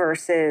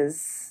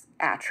versus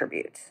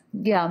attribute.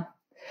 Yeah.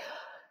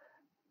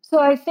 So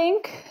I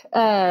think,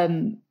 I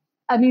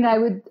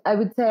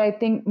would say, I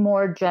think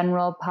more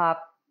general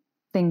pop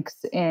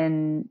thinks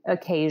in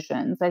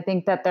occasions. I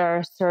think that there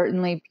are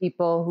certainly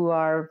people who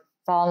are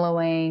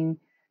following,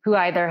 who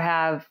either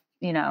have,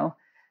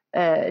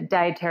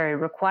 dietary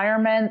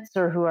requirements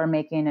or who are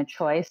making a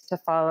choice to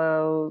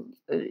follow,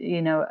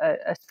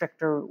 a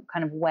stricter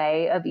kind of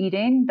way of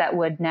eating that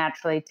would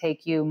naturally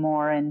take you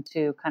more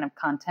into kind of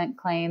content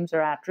claims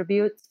or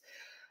attributes.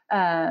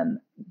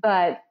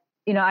 But,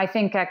 I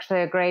think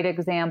actually a great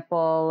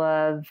example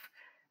of,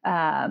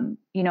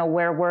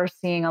 where we're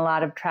seeing a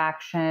lot of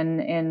traction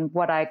in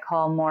what I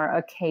call more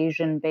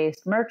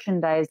occasion-based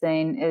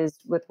merchandising is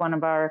with one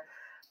of our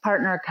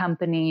partner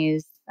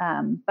companies,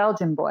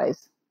 Belgian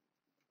Boys.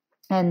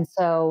 And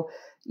so,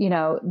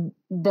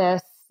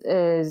 this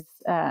is,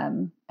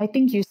 I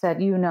think you said,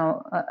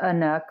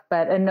 Anouk,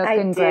 but Anouk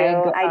and Greg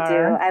I do.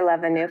 I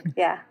love Anouk.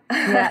 Yeah.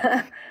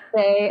 Yeah.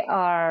 They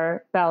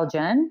are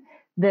Belgian.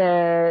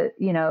 Their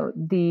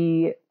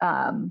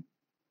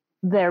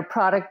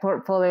product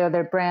portfolio,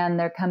 their brand,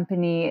 their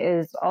company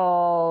is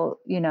all,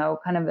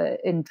 kind of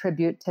in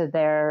tribute to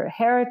their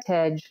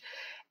heritage.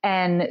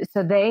 And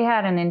so they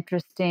had an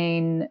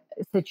interesting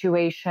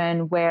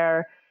situation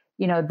where,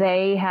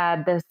 they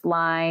had this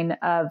line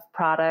of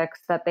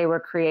products that they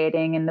were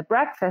creating in the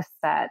breakfast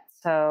set.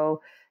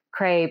 So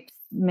crepes,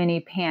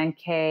 mini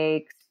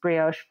pancakes,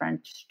 brioche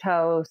French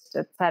toast,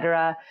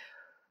 etc.,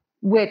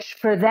 which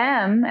for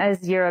them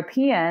as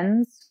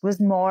Europeans was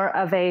more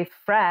of a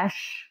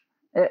fresh,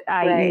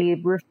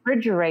 i.e.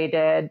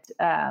 refrigerated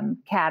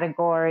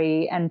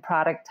category and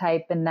product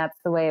type. And that's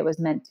the way it was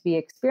meant to be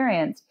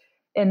experienced.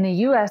 In the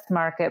US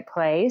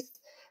marketplace,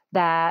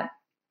 that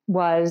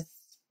was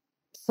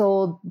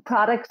sold,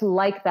 products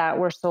like that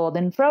were sold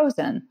in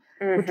frozen,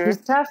 which was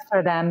tough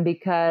for them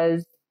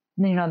because,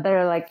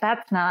 they're like,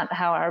 that's not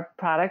how our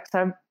products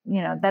are,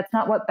 that's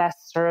not what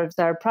best serves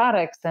our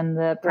products and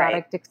the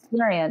product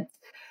experience.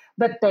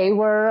 But they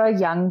were a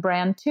young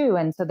brand too.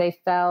 And so they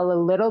fell a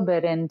little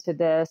bit into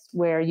this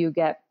where you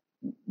get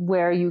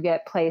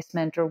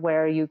placement or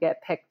where you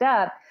get picked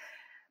up.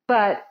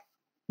 But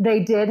they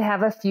did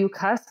have a few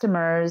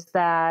customers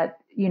that,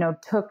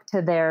 took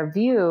to their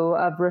view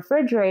of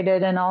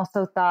refrigerated and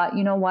also thought,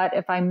 what,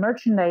 if I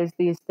merchandise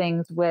these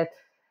things with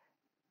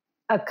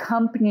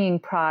accompanying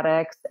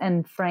products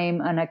and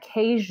frame an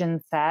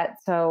occasion set.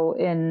 So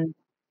in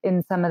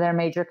some of their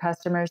major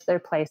customers, they're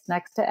placed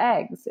next to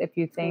eggs. If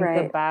you think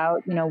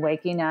about,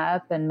 waking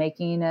up and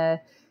making a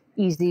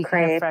easy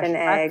kind of fresh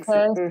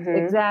breakfast.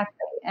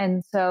 Exactly.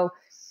 And so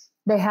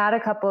they had a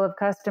couple of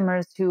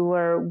customers who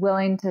were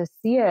willing to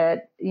see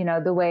it,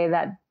 the way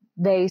that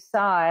they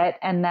saw it.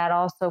 And that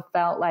also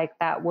felt like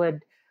that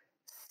would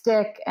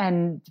stick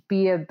and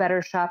be a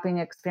better shopping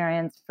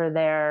experience for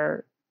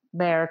their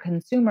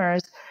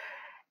consumers.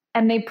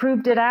 And they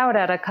proved it out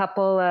at a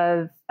couple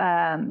of,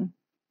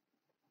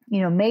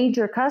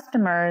 major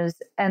customers.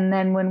 And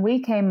then when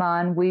we came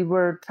on, we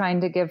were trying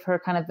to give her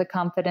kind of the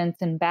confidence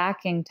and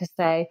backing to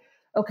say,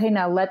 okay,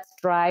 now let's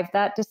drive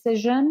that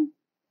decision,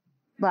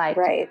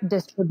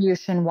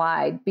 distribution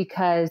wide,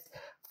 because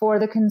for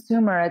the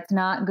consumer, it's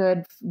not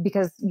good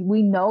because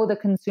we know the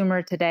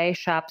consumer today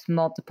shops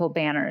multiple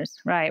banners,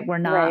 right? We're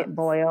not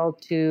loyal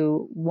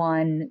to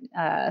one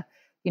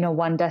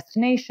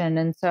destination.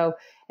 And so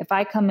if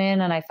I come in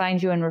and I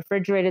find you in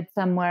refrigerated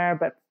somewhere,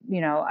 but,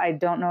 I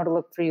don't know to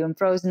look for you in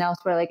frozen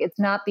elsewhere, it's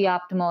not the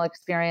optimal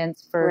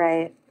experience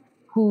for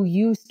who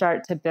you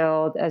start to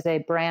build as a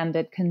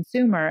branded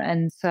consumer.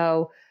 And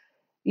so,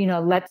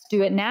 let's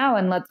do it now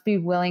and let's be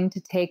willing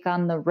to take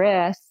on the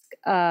risk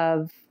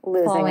of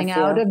falling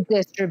out of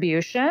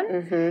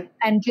distribution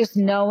and just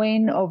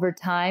knowing over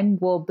time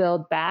we'll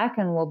build back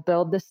and we'll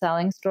build the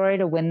selling story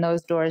to win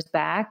those doors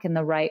back in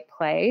the right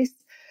place.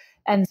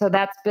 And so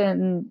that's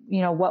been,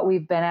 what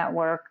we've been at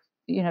work,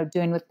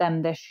 doing with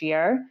them this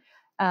year.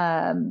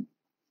 And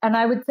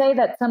I would say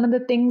that some of the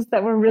things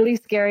that were really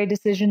scary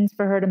decisions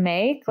for her to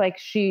make,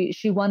 she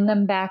won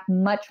them back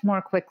much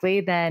more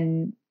quickly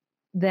than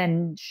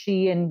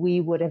she and we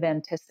would have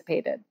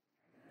anticipated.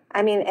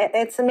 I mean,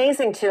 it's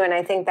amazing too. And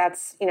I think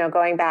that's,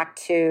 going back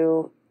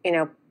to,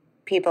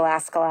 people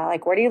ask a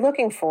lot, what are you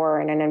looking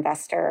for in an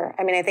investor?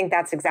 I mean, I think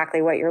that's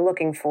exactly what you're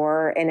looking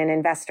for in an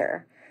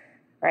investor,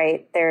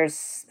 right?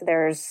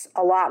 There's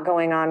a lot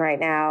going on right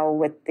now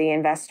with the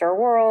investor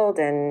world.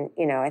 And,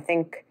 I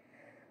think,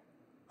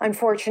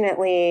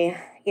 unfortunately,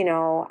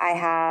 I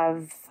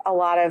have a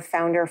lot of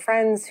founder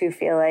friends who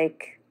feel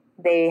like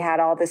they had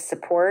all this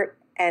support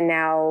and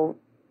now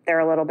they're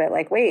a little bit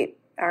like, wait,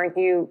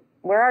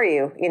 where are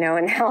you?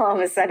 And now all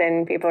of a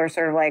sudden people are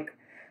sort of like,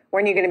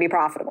 when are you going to be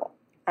profitable?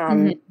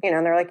 And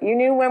they're like, you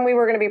knew when we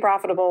were going to be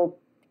profitable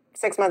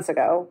 6 months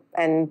ago,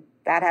 and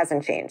that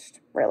hasn't changed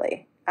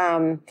really.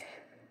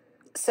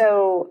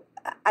 So,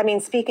 I mean,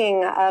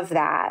 speaking of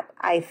that,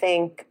 I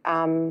think,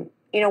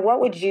 what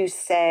would you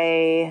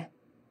say,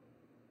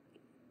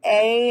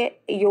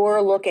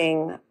 you're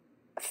looking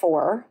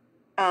for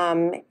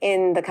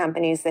in the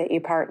companies that you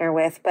partner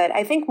with, but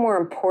I think more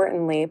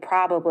importantly,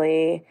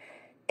 probably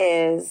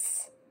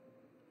is,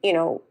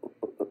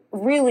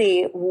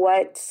 really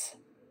what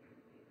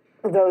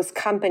those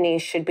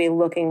companies should be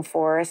looking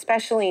for,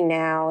 especially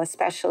now,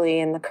 especially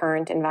in the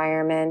current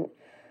environment,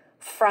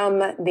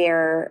 from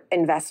their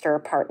investor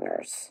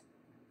partners,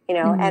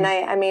 and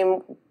I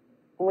mean,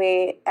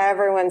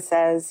 everyone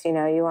says, you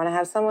want to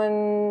have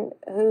someone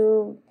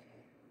who,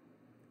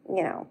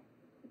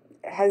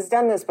 has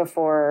done this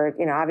before,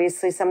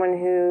 obviously someone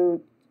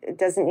who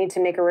doesn't need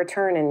to make a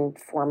return in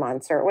 4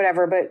 months or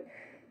whatever, but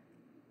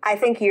I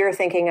think you're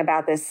thinking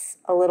about this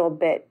a little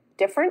bit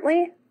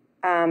differently.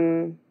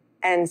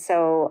 And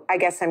so I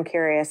guess I'm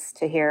curious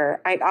to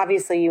hear,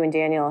 obviously you and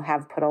Daniel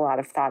have put a lot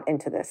of thought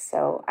into this,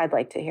 so I'd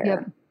like to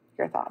hear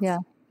your thoughts. Yeah.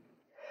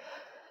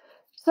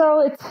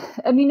 So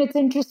it's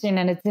interesting,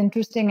 and it's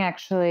interesting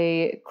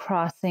actually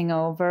crossing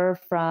over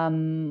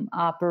from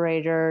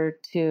operator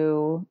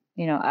to,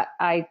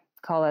 I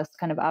call us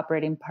kind of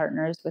operating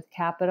partners with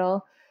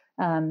capital.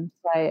 So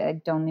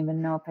I don't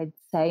even know if I'd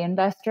say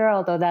investor,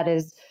 although that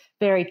is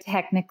very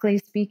technically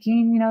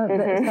speaking,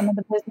 some of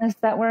the business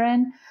that we're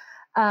in.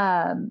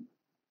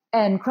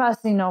 And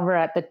crossing over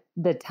at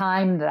the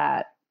time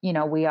that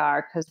we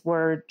are, because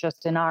we're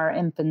just in our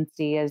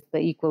infancy as the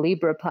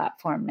Equilibra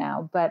platform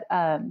now. But,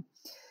 I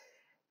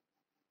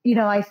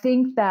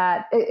think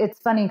that it's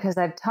funny because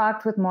I've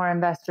talked with more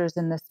investors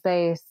in the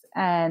space,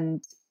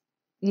 and,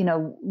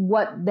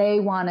 what they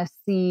want to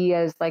see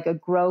as like a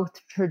growth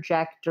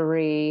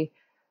trajectory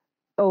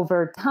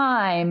over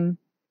time.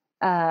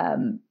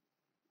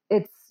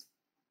 It's,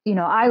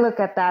 I look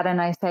at that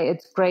and I say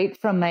it's great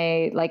from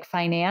a like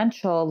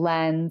financial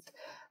lens,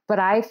 but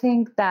I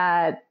think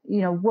that,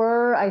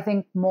 we're, I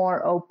think,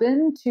 more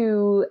open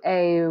to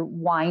a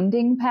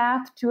winding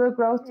path to a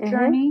growth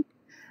journey.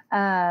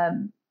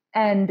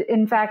 And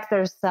in fact,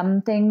 there's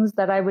some things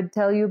that I would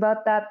tell you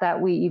about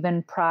that we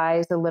even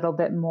prize a little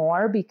bit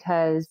more,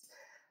 because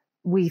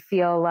we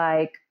feel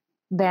like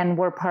then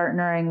we're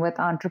partnering with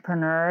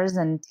entrepreneurs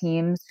and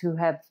teams who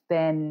have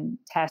been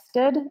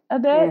tested a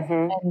bit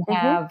and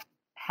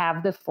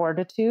have the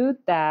fortitude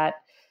that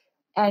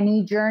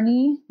any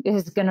journey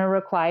is going to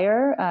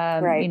require.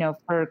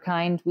 For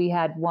Kind, we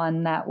had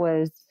one that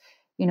was,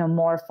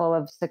 more full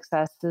of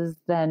successes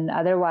than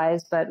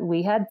otherwise, but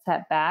we had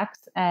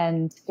setbacks,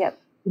 and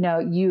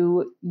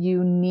you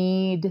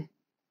need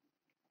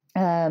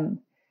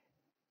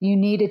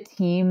a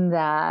team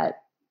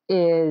that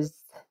is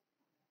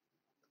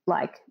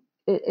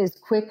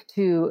quick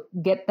to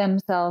get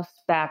themselves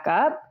back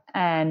up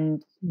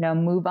and,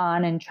 move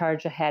on and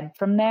charge ahead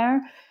from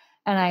there.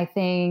 And I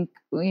think,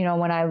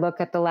 when I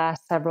look at the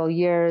last several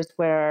years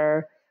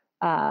where,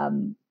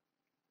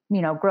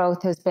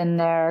 growth has been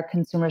there,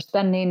 consumer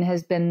spending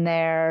has been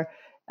there,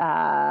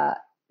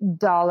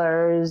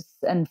 dollars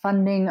and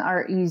funding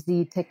are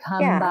easy to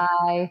come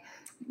by.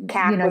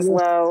 CAC was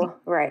low,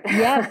 right?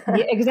 Yeah,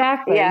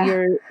 exactly.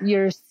 Yeah.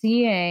 You're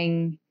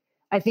seeing,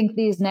 I think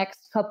these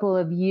next couple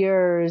of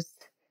years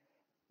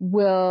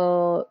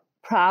will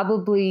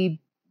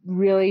probably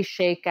really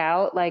shake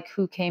out like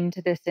who came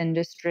to this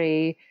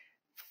industry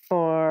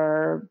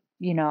for,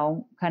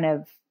 kind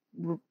of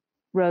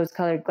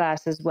rose-colored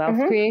glasses wealth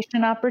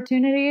creation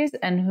opportunities,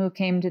 and who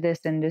came to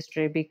this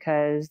industry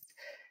because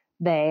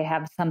they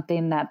have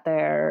something that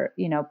they're,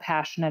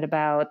 passionate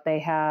about. They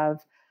have,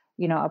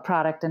 a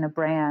product and a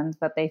brand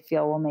that they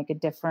feel will make a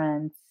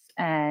difference.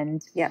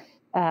 And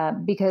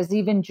because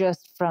even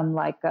just from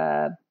like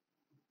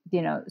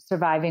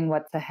surviving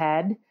what's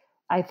ahead,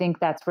 I think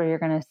that's where you're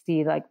going to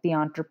see like the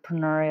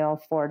entrepreneurial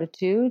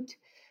fortitude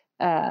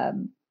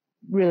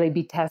really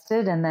be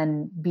tested, and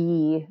then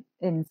be,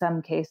 in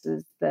some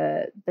cases,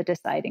 the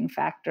deciding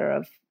factor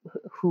of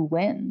who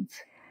wins.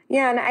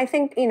 Yeah. And I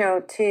think,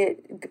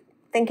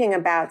 thinking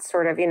about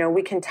sort of,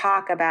 we can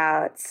talk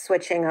about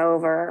switching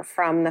over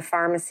from the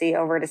pharmacy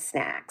over to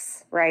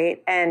snacks,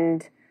 right?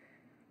 And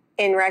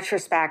in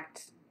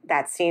retrospect,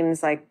 that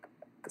seems like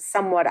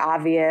somewhat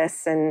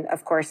obvious. And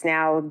of course,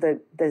 now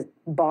the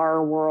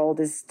bar world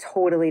is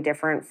totally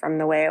different from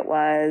the way it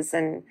was.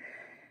 And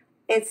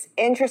it's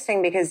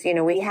interesting because,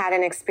 we had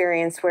an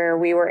experience where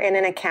we were in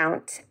an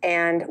account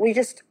and we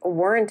just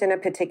weren't in a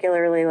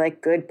particularly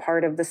like good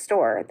part of the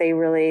store. They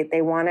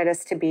wanted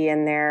us to be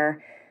in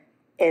there.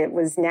 It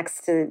was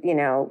next to,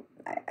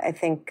 I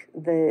think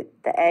the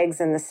eggs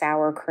and the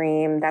sour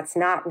cream. That's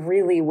not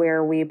really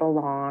where we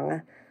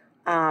belong.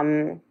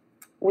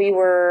 We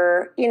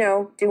were,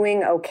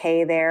 doing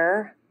okay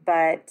there,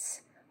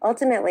 but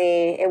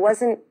ultimately it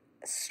wasn't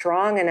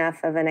strong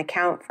enough of an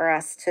account for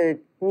us to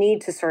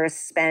need to sort of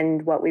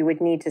spend what we would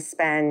need to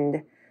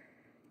spend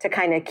to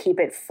kind of keep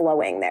it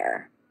flowing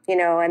there,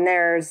 and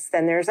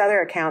there's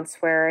other accounts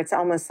where it's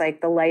almost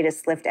like the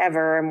lightest lift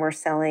ever, and we're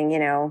selling,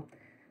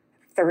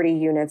 30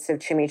 units of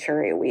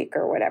chimichurri a week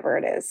or whatever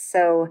it is.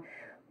 So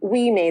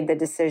we made the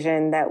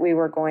decision that we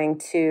were going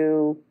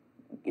to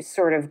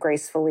sort of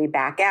gracefully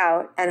back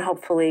out and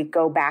hopefully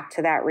go back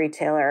to that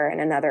retailer in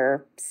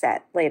another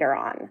set later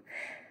on.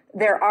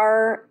 There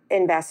are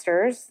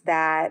investors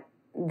that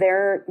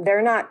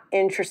they're not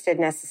interested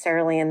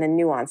necessarily in the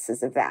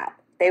nuances of that.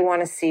 They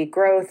want to see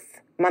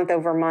growth month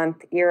over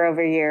month, year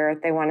over year.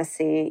 They want to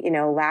see,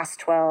 last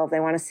 12. They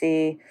want to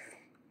see,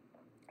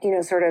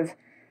 sort of,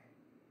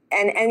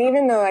 and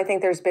even though I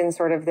think there's been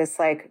sort of this,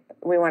 like,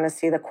 we want to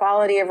see the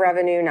quality of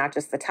revenue, not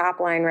just the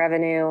top line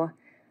revenue.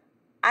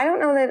 I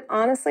don't know that,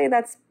 honestly,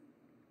 that's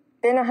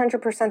been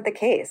 100% the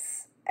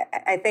case.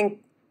 I think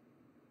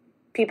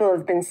people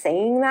have been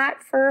saying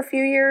that for a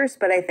few years,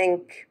 but I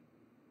think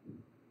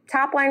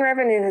top line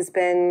revenue has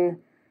been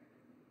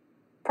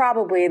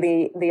probably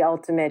the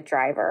ultimate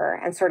driver,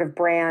 and sort of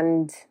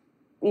brand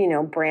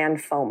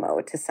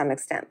FOMO to some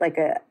extent,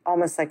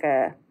 almost like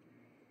a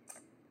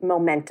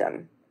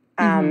momentum.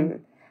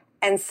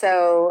 And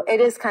so it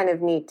is kind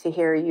of neat to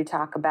hear you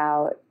talk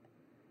about,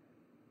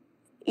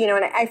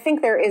 and I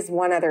think there is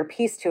one other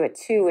piece to it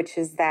too, which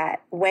is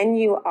that when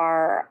you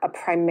are a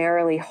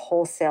primarily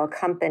wholesale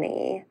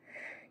company,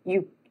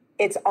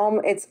 it's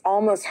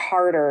almost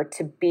harder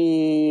to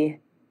be,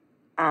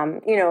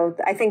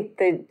 I think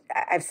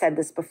I've said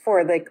this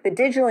before, like the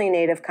digitally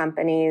native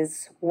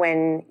companies,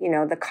 when,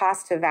 the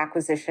cost of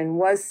acquisition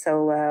was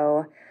so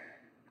low,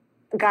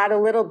 got a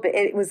little bit,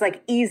 it was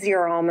like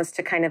easier almost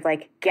to kind of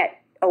like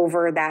get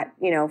over that,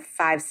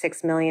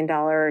 $5-6 million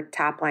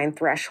top line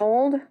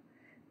threshold.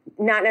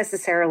 Not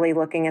necessarily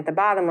looking at the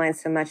bottom line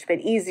so much, but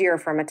easier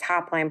from a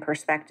top line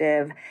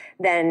perspective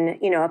than,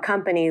 a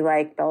company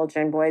like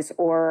Belgian Boys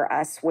or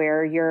us,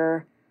 where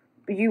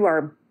you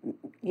are,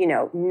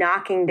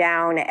 knocking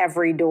down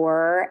every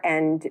door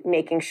and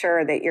making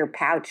sure that your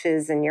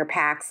pouches and your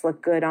packs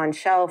look good on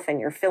shelf, and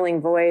you're filling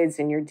voids,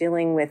 and you're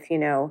dealing with,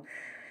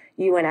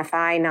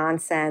 UNFI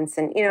nonsense.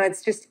 And,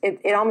 it's just,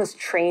 it almost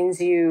trains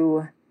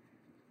you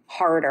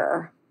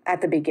harder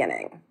at the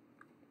beginning.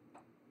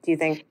 Do you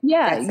think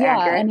that's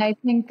accurate? And I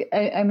think,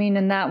 I mean,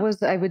 and that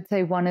was, I would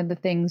say, one of the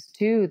things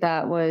too,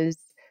 that was,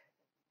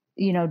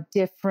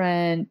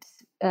 different.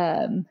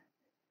 Anouk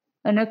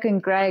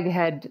and Greg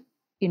had,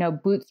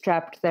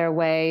 bootstrapped their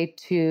way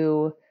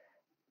to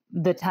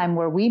the time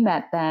where we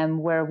met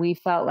them, where we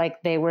felt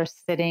like they were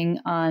sitting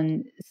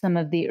on some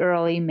of the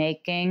early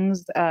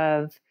makings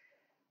of,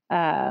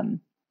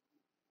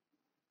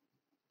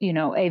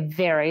 a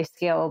very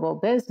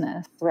scalable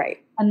business.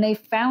 Right. And they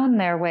found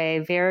their way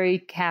in a very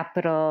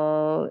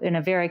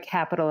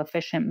capital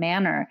efficient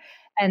manner.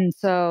 And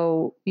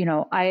so,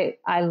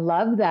 I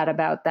love that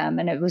about them.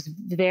 And it was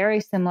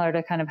very similar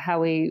to kind of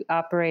how we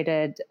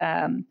operated,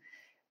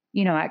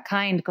 at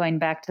Kind, going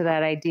back to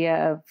that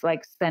idea of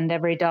like spend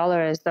every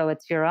dollar as though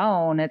it's your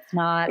own. It's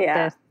not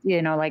this,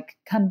 like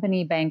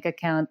company bank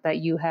account that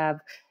you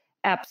have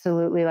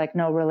absolutely like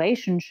no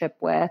relationship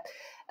with.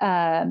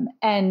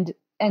 And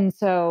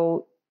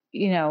so,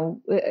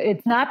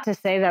 it's not to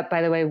say that,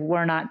 by the way,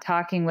 we're not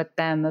talking with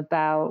them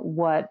about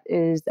what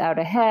is out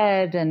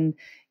ahead and,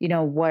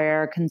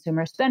 where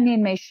consumer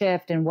spending may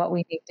shift and what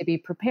we need to be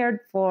prepared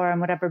for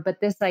and whatever.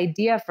 But this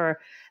idea for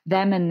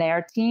them and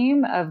their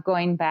team of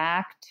going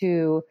back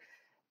to,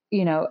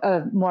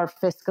 a more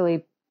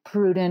fiscally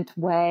prudent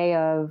way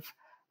of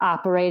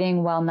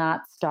operating while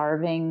not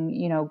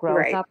starving,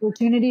 growth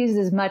opportunities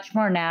is much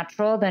more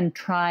natural than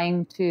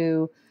trying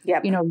to,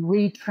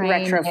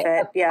 retrain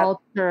retrofit a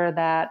culture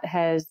that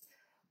has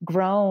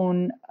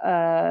grown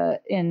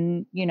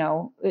in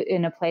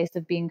a place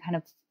of being kind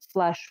of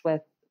flush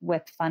with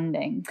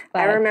funding.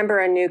 But I remember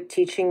Anouk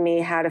teaching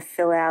me how to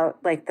fill out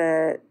like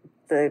the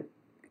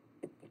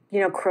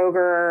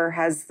Kroger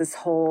has this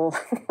whole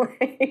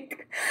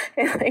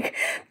like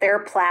their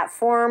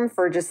platform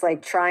for just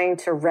like trying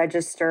to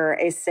register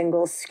a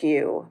single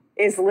SKU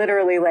is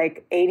literally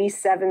like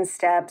 87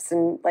 steps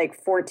and like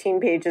 14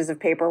 pages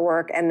of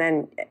paperwork. And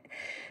then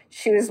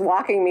she was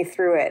walking me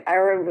through it. I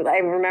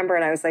remember,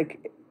 and I was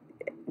like,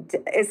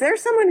 is there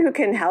someone who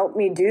can help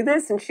me do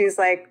this? And she's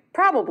like,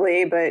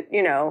 probably, but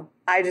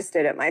I just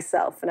did it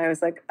myself. And I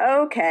was like,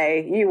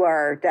 okay, you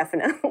are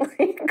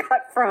definitely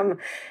cut from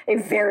a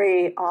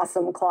very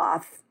awesome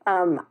cloth.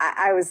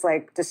 I was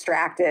like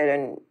distracted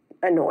and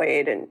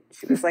annoyed, and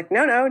she was like,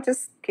 no,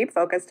 just keep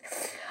focused.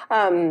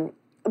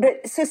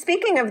 But so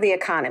speaking of the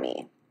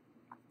economy,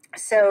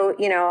 so,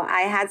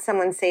 I had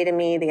someone say to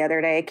me the other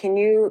day, can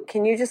you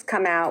just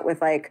come out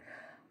with like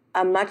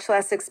a much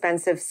less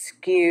expensive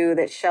SKU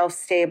that's shelf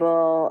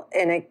stable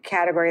in a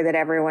category that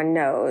everyone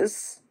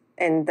knows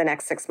in the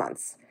next 6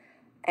 months?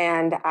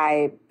 And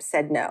I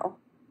said no.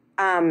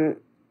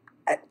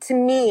 To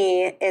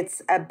me,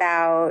 it's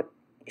about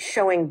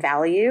showing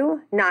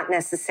value, not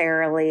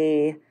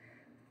necessarily,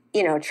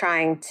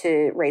 trying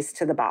to race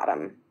to the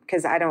bottom,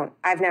 because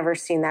I've never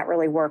seen that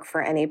really work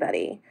for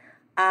anybody.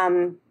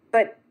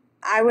 But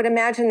I would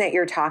imagine that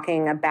you're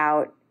talking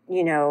about,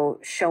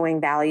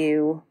 showing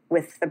value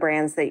with the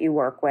brands that you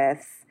work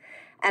with.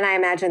 And I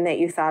imagine that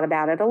you thought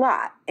about it a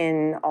lot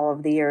in all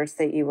of the years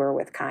that you were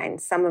with Kind.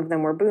 Some of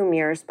them were boom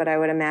years, but I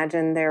would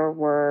imagine there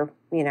were,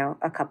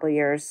 a couple of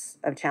years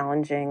of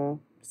challenging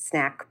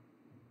snack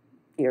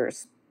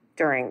years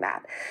during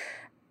that.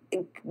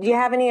 Do you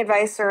have any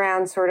advice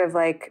around sort of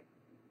like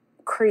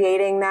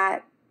creating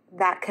that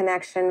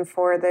connection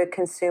for the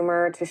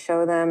consumer to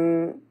show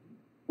them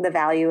the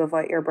value of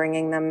what you're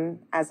bringing them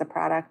as a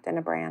product and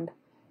a brand?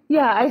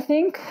 Yeah, I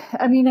think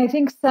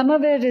some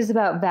of it is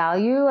about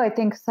value. I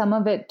think some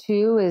of it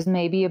too is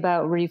maybe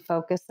about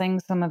refocusing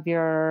some of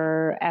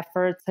your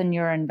efforts and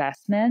your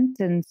investment.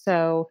 And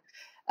so,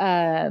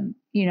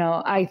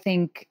 I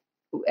think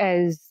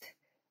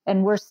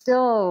and we're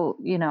still,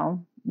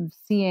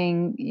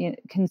 seeing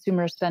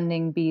consumer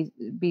spending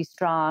be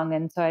strong.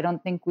 And so I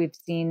don't think we've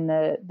seen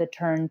the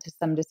turn to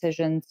some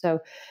decisions. So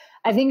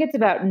I think it's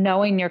about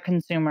knowing your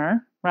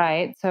consumer,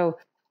 right? So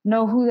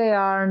know who they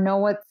are, know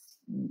what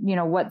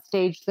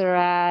stage they're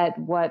at,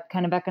 what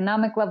kind of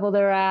economic level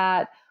they're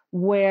at,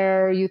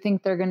 where you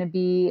think they're going to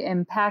be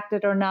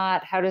impacted or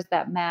not. How does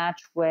that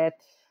match with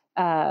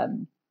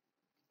kind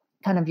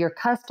of your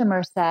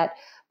customer set?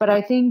 But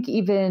I think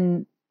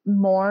even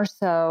more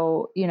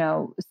so,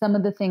 some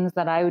of the things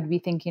that I would be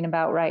thinking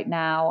about right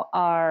now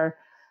are,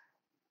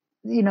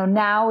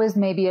 now is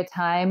maybe a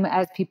time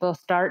as people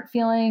start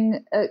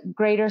feeling a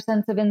greater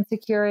sense of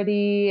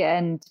insecurity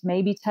and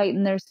maybe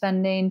tighten their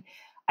spending.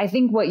 I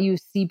think what you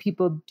see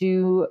people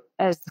do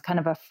as kind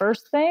of a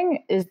first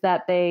thing is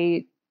that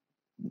they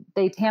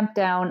tamp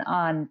down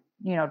on,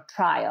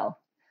 trial.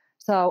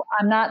 So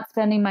I'm not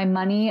spending my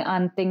money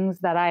on things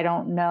that I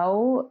don't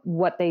know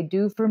what they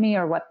do for me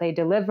or what they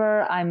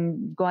deliver.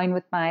 I'm going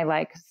with my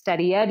like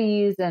steady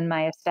eddies and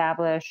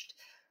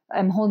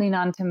I'm holding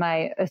on to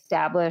my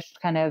established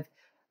kind of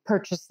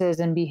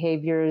purchases and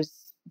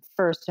behaviors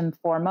first and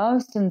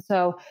foremost. And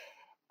so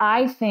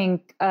I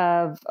think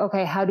of,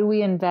 okay, how do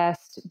we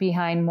invest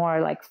behind more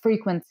like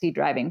frequency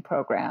driving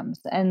programs?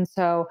 And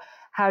so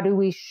how do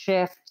we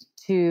shift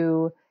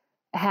to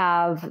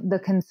have the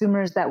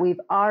consumers that we've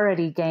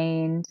already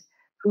gained,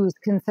 whose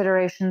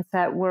consideration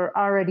set we're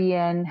already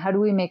in? How do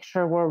we make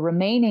sure we're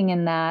remaining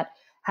in that?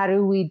 How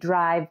do we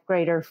drive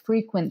greater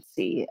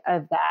frequency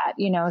of that?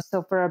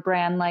 So for a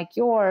brand like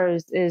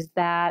yours, is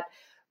that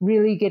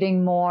really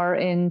getting more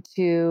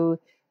into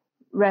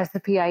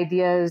recipe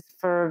ideas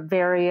for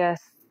various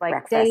like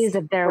breakfast days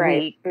of their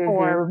week,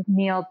 or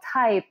meal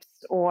types,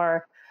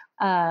 or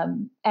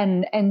and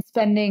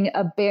spending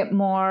a bit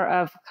more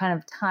of kind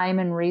of time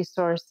and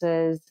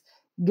resources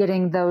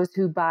getting those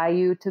who buy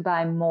you to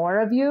buy more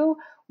of you,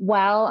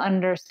 while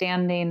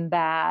understanding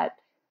that,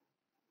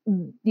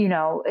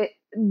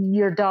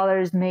 your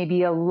dollars may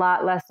be a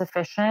lot less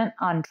efficient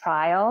on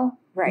trial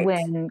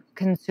when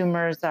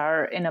consumers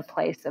are in a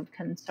place of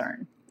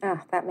concern.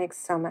 Oh, that makes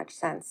so much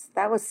sense.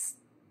 That was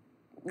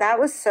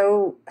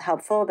so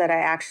helpful that I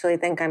actually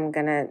think I'm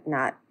going to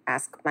not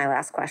ask my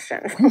last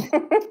question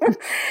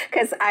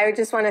because I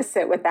just want to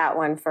sit with that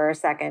one for a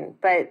second.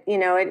 But,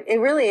 it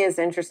really is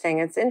interesting.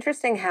 It's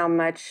interesting how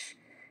much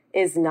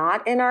is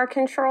not in our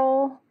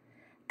control.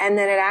 And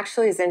then it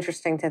actually is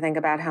interesting to think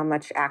about how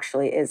much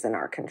actually is in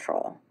our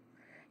control.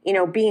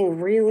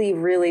 Being really,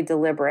 really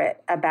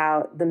deliberate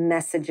about the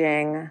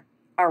messaging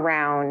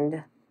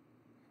around,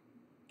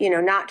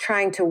 not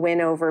trying to win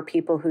over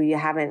people who you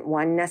haven't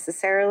won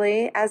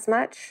necessarily as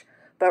much,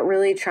 but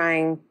really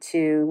trying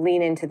to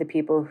lean into the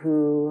people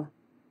who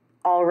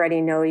already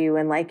know you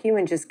and like you,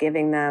 and just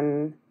giving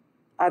them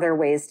other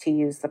ways to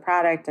use the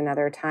product and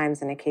other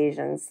times and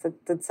occasions.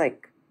 That's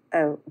like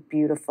a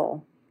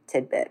beautiful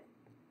tidbit.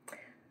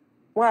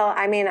 Well,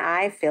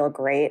 I feel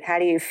great. How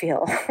do you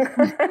feel?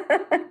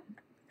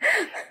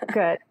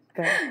 Good.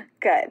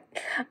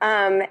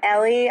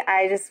 Ellie,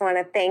 I just want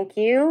to thank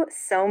you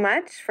so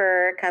much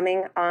for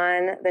coming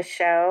on the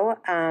show.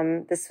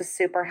 This was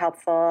super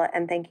helpful,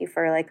 and thank you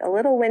for like a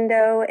little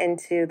window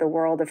into the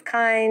world of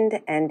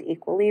Kind and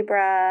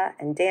Equilibra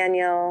and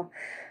Daniel.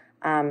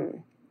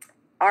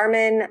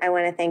 Armin, I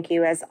want to thank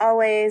you as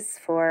always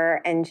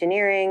for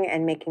engineering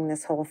and making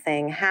this whole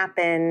thing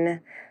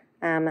happen.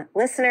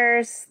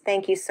 Listeners,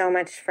 thank you so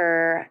much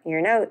for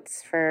your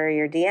notes, for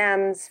your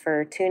DMs,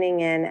 for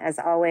tuning in as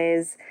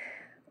always.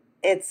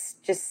 It's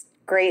just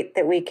great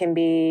that we can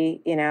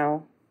be,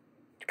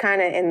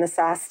 kind of in the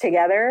sauce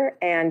together.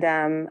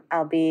 And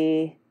I'll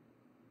be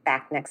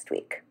back next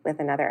week with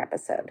another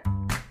episode.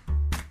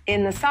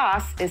 In the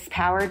Sauce is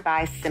powered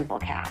by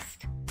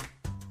Simplecast.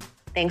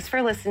 Thanks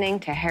for listening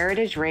to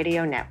Heritage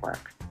Radio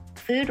Network,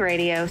 food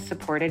radio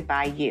supported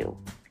by you.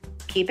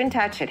 Keep in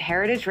touch at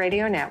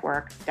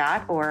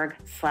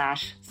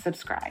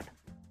heritageradionetwork.org/subscribe.